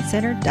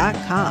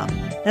watersgardencenter.com.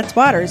 That's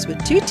Waters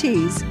with 2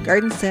 T's,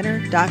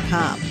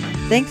 gardencenter.com.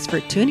 Thanks for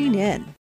tuning in.